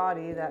a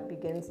body that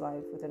begins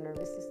life with a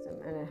nervous system.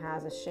 And it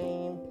has a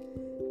shame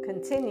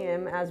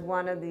continuum, as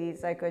one of the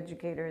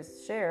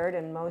psychoeducators shared.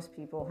 And most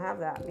people have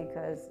that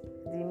because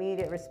the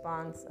immediate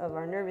response of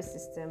our nervous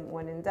system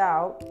when in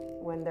doubt,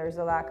 when there's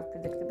a lack of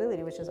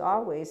predictability, which is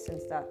always,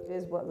 since that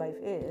is what life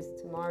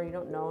is. Tomorrow you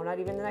don't know, not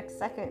even the next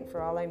second.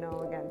 For all I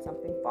know, again,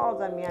 something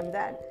falls on me, I'm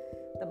dead.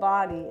 The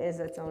body is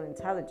its own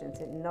intelligence.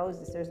 It knows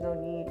this. There's no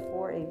need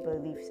for a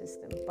belief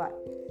system. But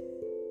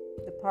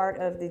the part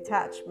of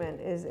detachment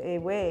is a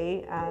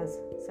way, as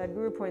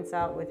Sadhguru points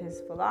out with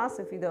his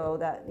philosophy, though,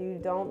 that you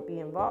don't be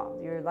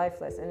involved. You're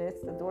lifeless. And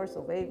it's the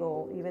dorsal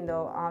vagal, even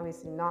though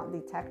obviously not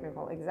the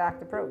technical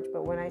exact approach.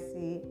 But when I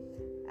see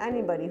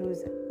anybody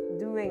who's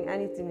doing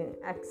anything in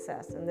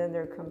excess and then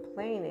they're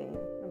complaining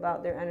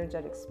about their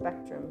energetic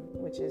spectrum,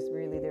 which is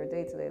really their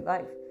day-to-day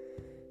life,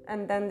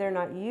 and then they're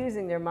not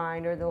using their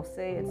mind, or they'll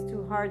say it's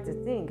too hard to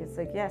think. It's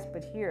like, yes,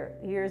 but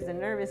here's the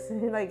nervous,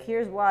 like,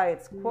 here's why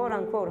it's quote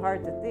unquote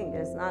hard to think.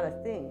 It's not a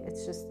thing.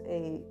 It's just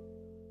a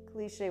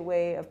cliche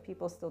way of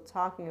people still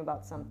talking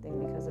about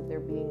something because of there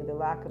being the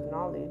lack of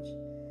knowledge.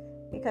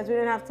 Because we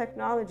didn't have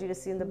technology to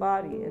see in the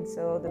body. And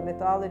so the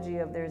mythology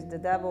of there's the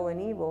devil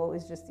and evil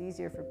is just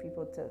easier for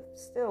people to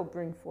still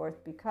bring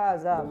forth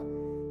because of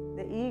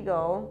the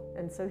ego.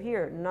 And so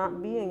here,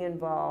 not being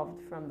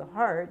involved from the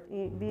heart,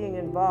 being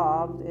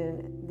involved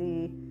in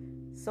the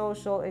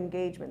social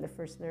engagement, the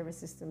first nervous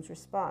system's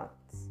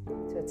response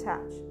to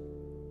attach.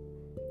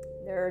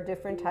 There are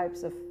different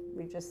types of,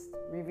 we just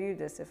reviewed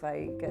this, if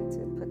I get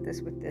to put this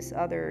with this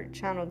other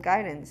channeled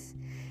guidance.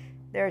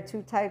 There are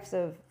two types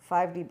of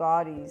 5D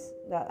bodies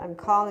that I'm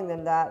calling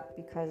them that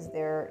because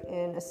they're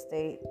in a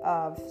state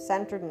of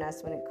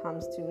centeredness when it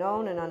comes to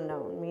known and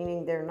unknown,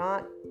 meaning they're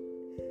not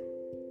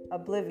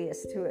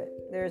oblivious to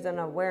it. There's an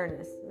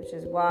awareness, which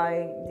is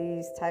why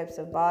these types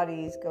of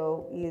bodies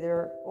go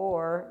either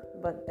or,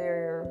 but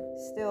they're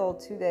still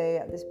today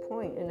at this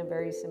point in a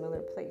very similar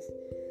place.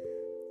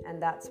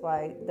 And that's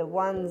why the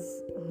ones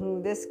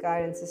who this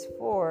guidance is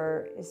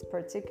for is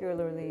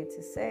particularly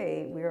to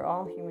say we're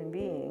all human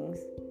beings.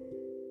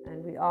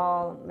 and we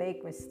all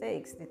make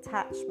mistakes.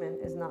 Detachment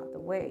is not the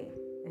way,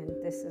 and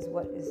this is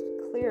what is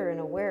clear and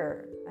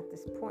aware at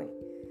this point.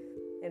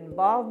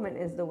 Involvement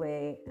is the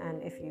way,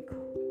 and if you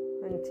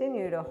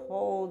continue to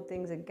hold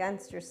things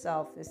against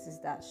yourself, this is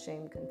that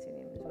shame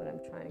continuum, is what I'm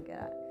trying to get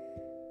at.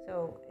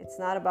 So it's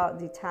not about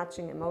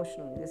detaching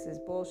emotionally. This is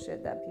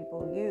bullshit that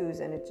people use,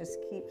 and it just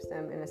keeps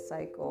them in a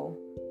cycle,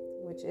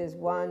 which is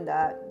one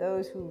that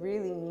those who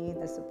really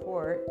need the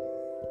support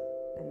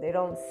and they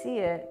don't see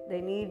it, they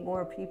need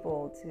more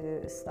people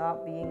to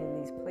stop being in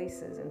these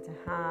places and to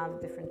have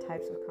different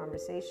types of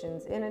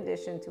conversations in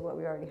addition to what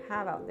we already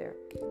have out there.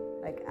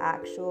 Like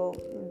actual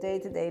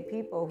day-to-day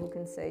people who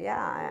can say,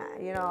 yeah,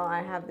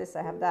 I have this,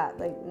 I have that.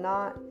 Like,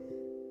 not,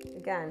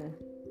 again,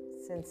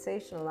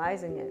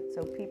 sensationalizing it.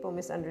 So people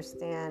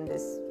misunderstand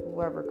this,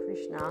 whoever,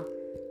 Krishna.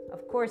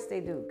 Of course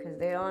they do, because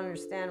they don't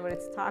understand what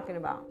it's talking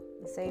about.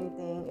 The same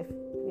thing if,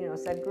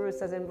 Sadhguru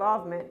says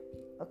involvement,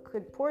 a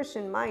good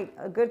portion might,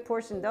 a good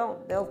portion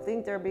don't. They'll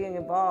think they're being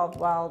involved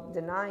while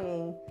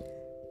denying,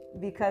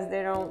 because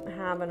they don't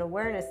have an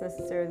awareness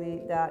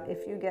necessarily that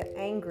if you get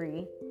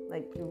angry,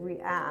 like you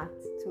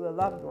react to a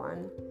loved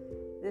one,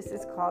 this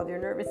is called your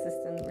nervous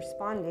system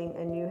responding,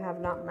 and you have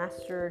not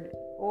mastered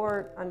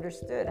or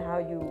understood how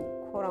you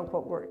quote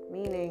unquote work,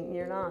 meaning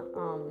you're not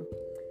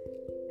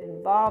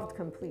involved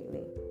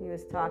completely. He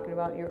was talking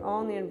about you're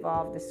only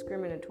involved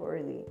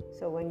discriminatorily.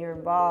 So when you're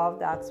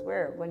involved, that's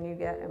where, when you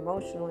get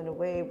emotional in a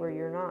way where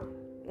you're not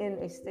in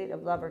a state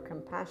of love or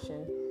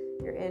compassion,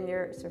 you're in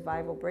your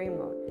survival brain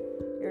mode.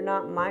 You're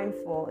not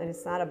mindful, and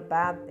it's not a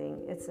bad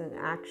thing. It's an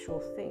actual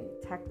thing,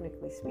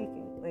 technically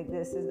speaking. Like,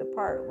 this is the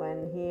part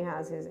when he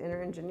has his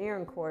inner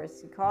engineering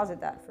course, he calls it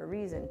that for a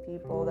reason.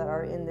 People that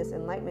are in this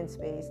enlightenment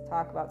space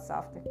talk about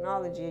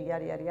self-technology,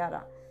 yada, yada,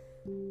 yada.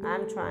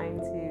 I'm trying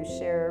to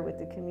share with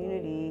the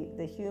community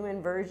the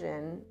human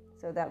version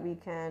so that we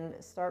can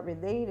start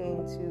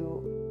relating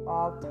to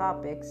all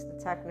topics, the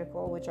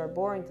technical, which are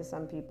boring to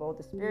some people,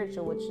 the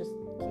spiritual, which just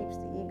keeps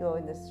the ego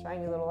in this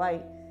shiny little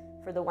light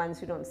for the ones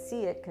who don't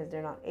see it because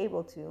they're not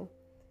able to.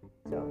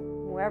 So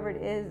whoever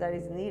it is that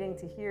is needing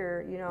to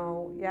hear,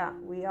 yeah,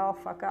 we all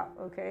fuck up,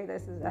 okay?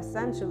 This is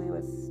essentially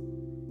what's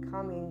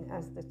coming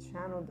as the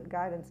channeled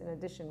guidance. In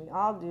addition, we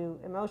all do.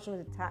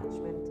 Emotional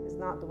detachment is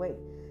not the way.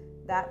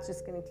 That's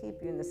just going to keep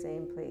you in the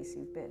same place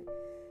you've been.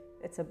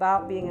 It's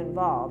about being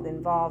involved.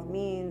 Involved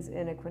means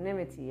in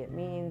equanimity. It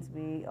means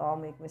we all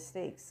make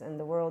mistakes and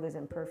the world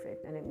isn't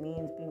perfect. And it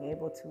means being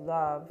able to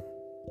love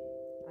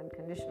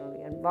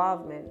unconditionally.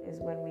 Involvement is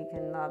when we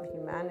can love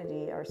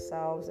humanity,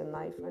 ourselves, and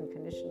life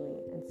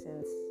unconditionally. And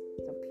since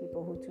the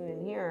people who tune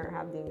in here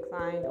have the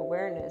inclined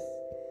awareness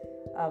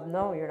of,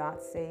 no, you're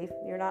not safe,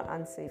 you're not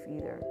unsafe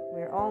either.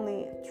 We're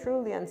only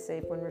truly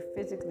unsafe when we're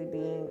physically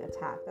being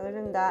attacked. Other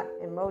than that,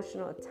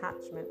 emotional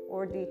attachment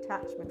or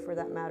detachment, for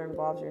that matter,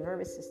 involves your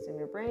nervous system,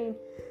 your brain,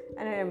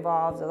 and it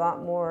involves a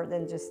lot more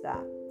than just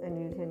that.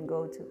 And you can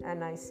go to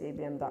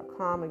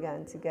nicabm.com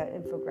again to get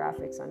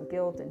infographics on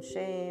guilt and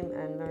shame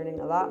and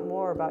learning a lot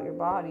more about your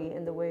body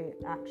and the way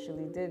it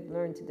actually did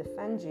learn to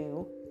defend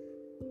you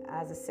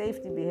as a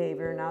safety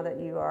behavior. Now that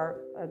you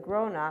are a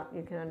grown-up,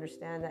 you can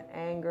understand that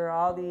anger,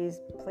 all these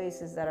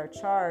places that are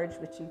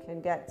charged, which you can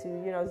get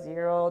to,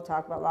 zero,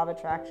 talk about law of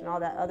attraction, all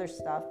that other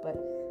stuff. But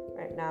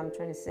right now I'm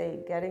trying to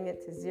say getting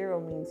it to zero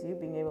means you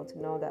being able to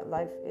know that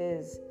life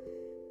is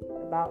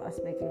about us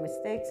making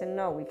mistakes. And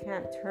no, we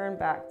can't turn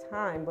back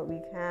time, but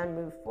we can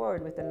move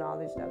forward with the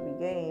knowledge that we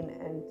gain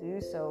and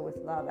do so with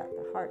love at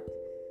the heart.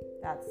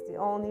 That's the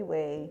only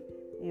way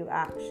you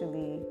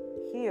actually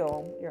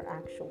heal your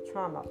actual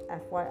trauma.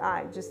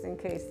 FYI, just in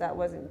case that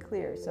wasn't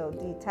clear. So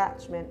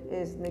detachment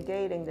is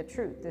negating the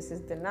truth. This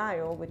is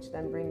denial, which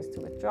then brings to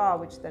withdrawal,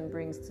 which then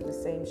brings to the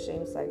same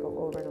shame cycle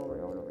over and over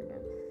and over and over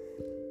again.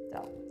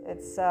 So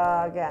it's,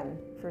 again,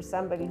 for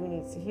somebody who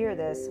needs to hear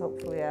this,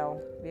 hopefully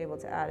I'll be able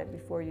to add it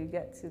before you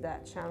get to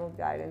that channeled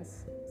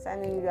guidance.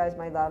 Sending you guys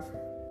my love.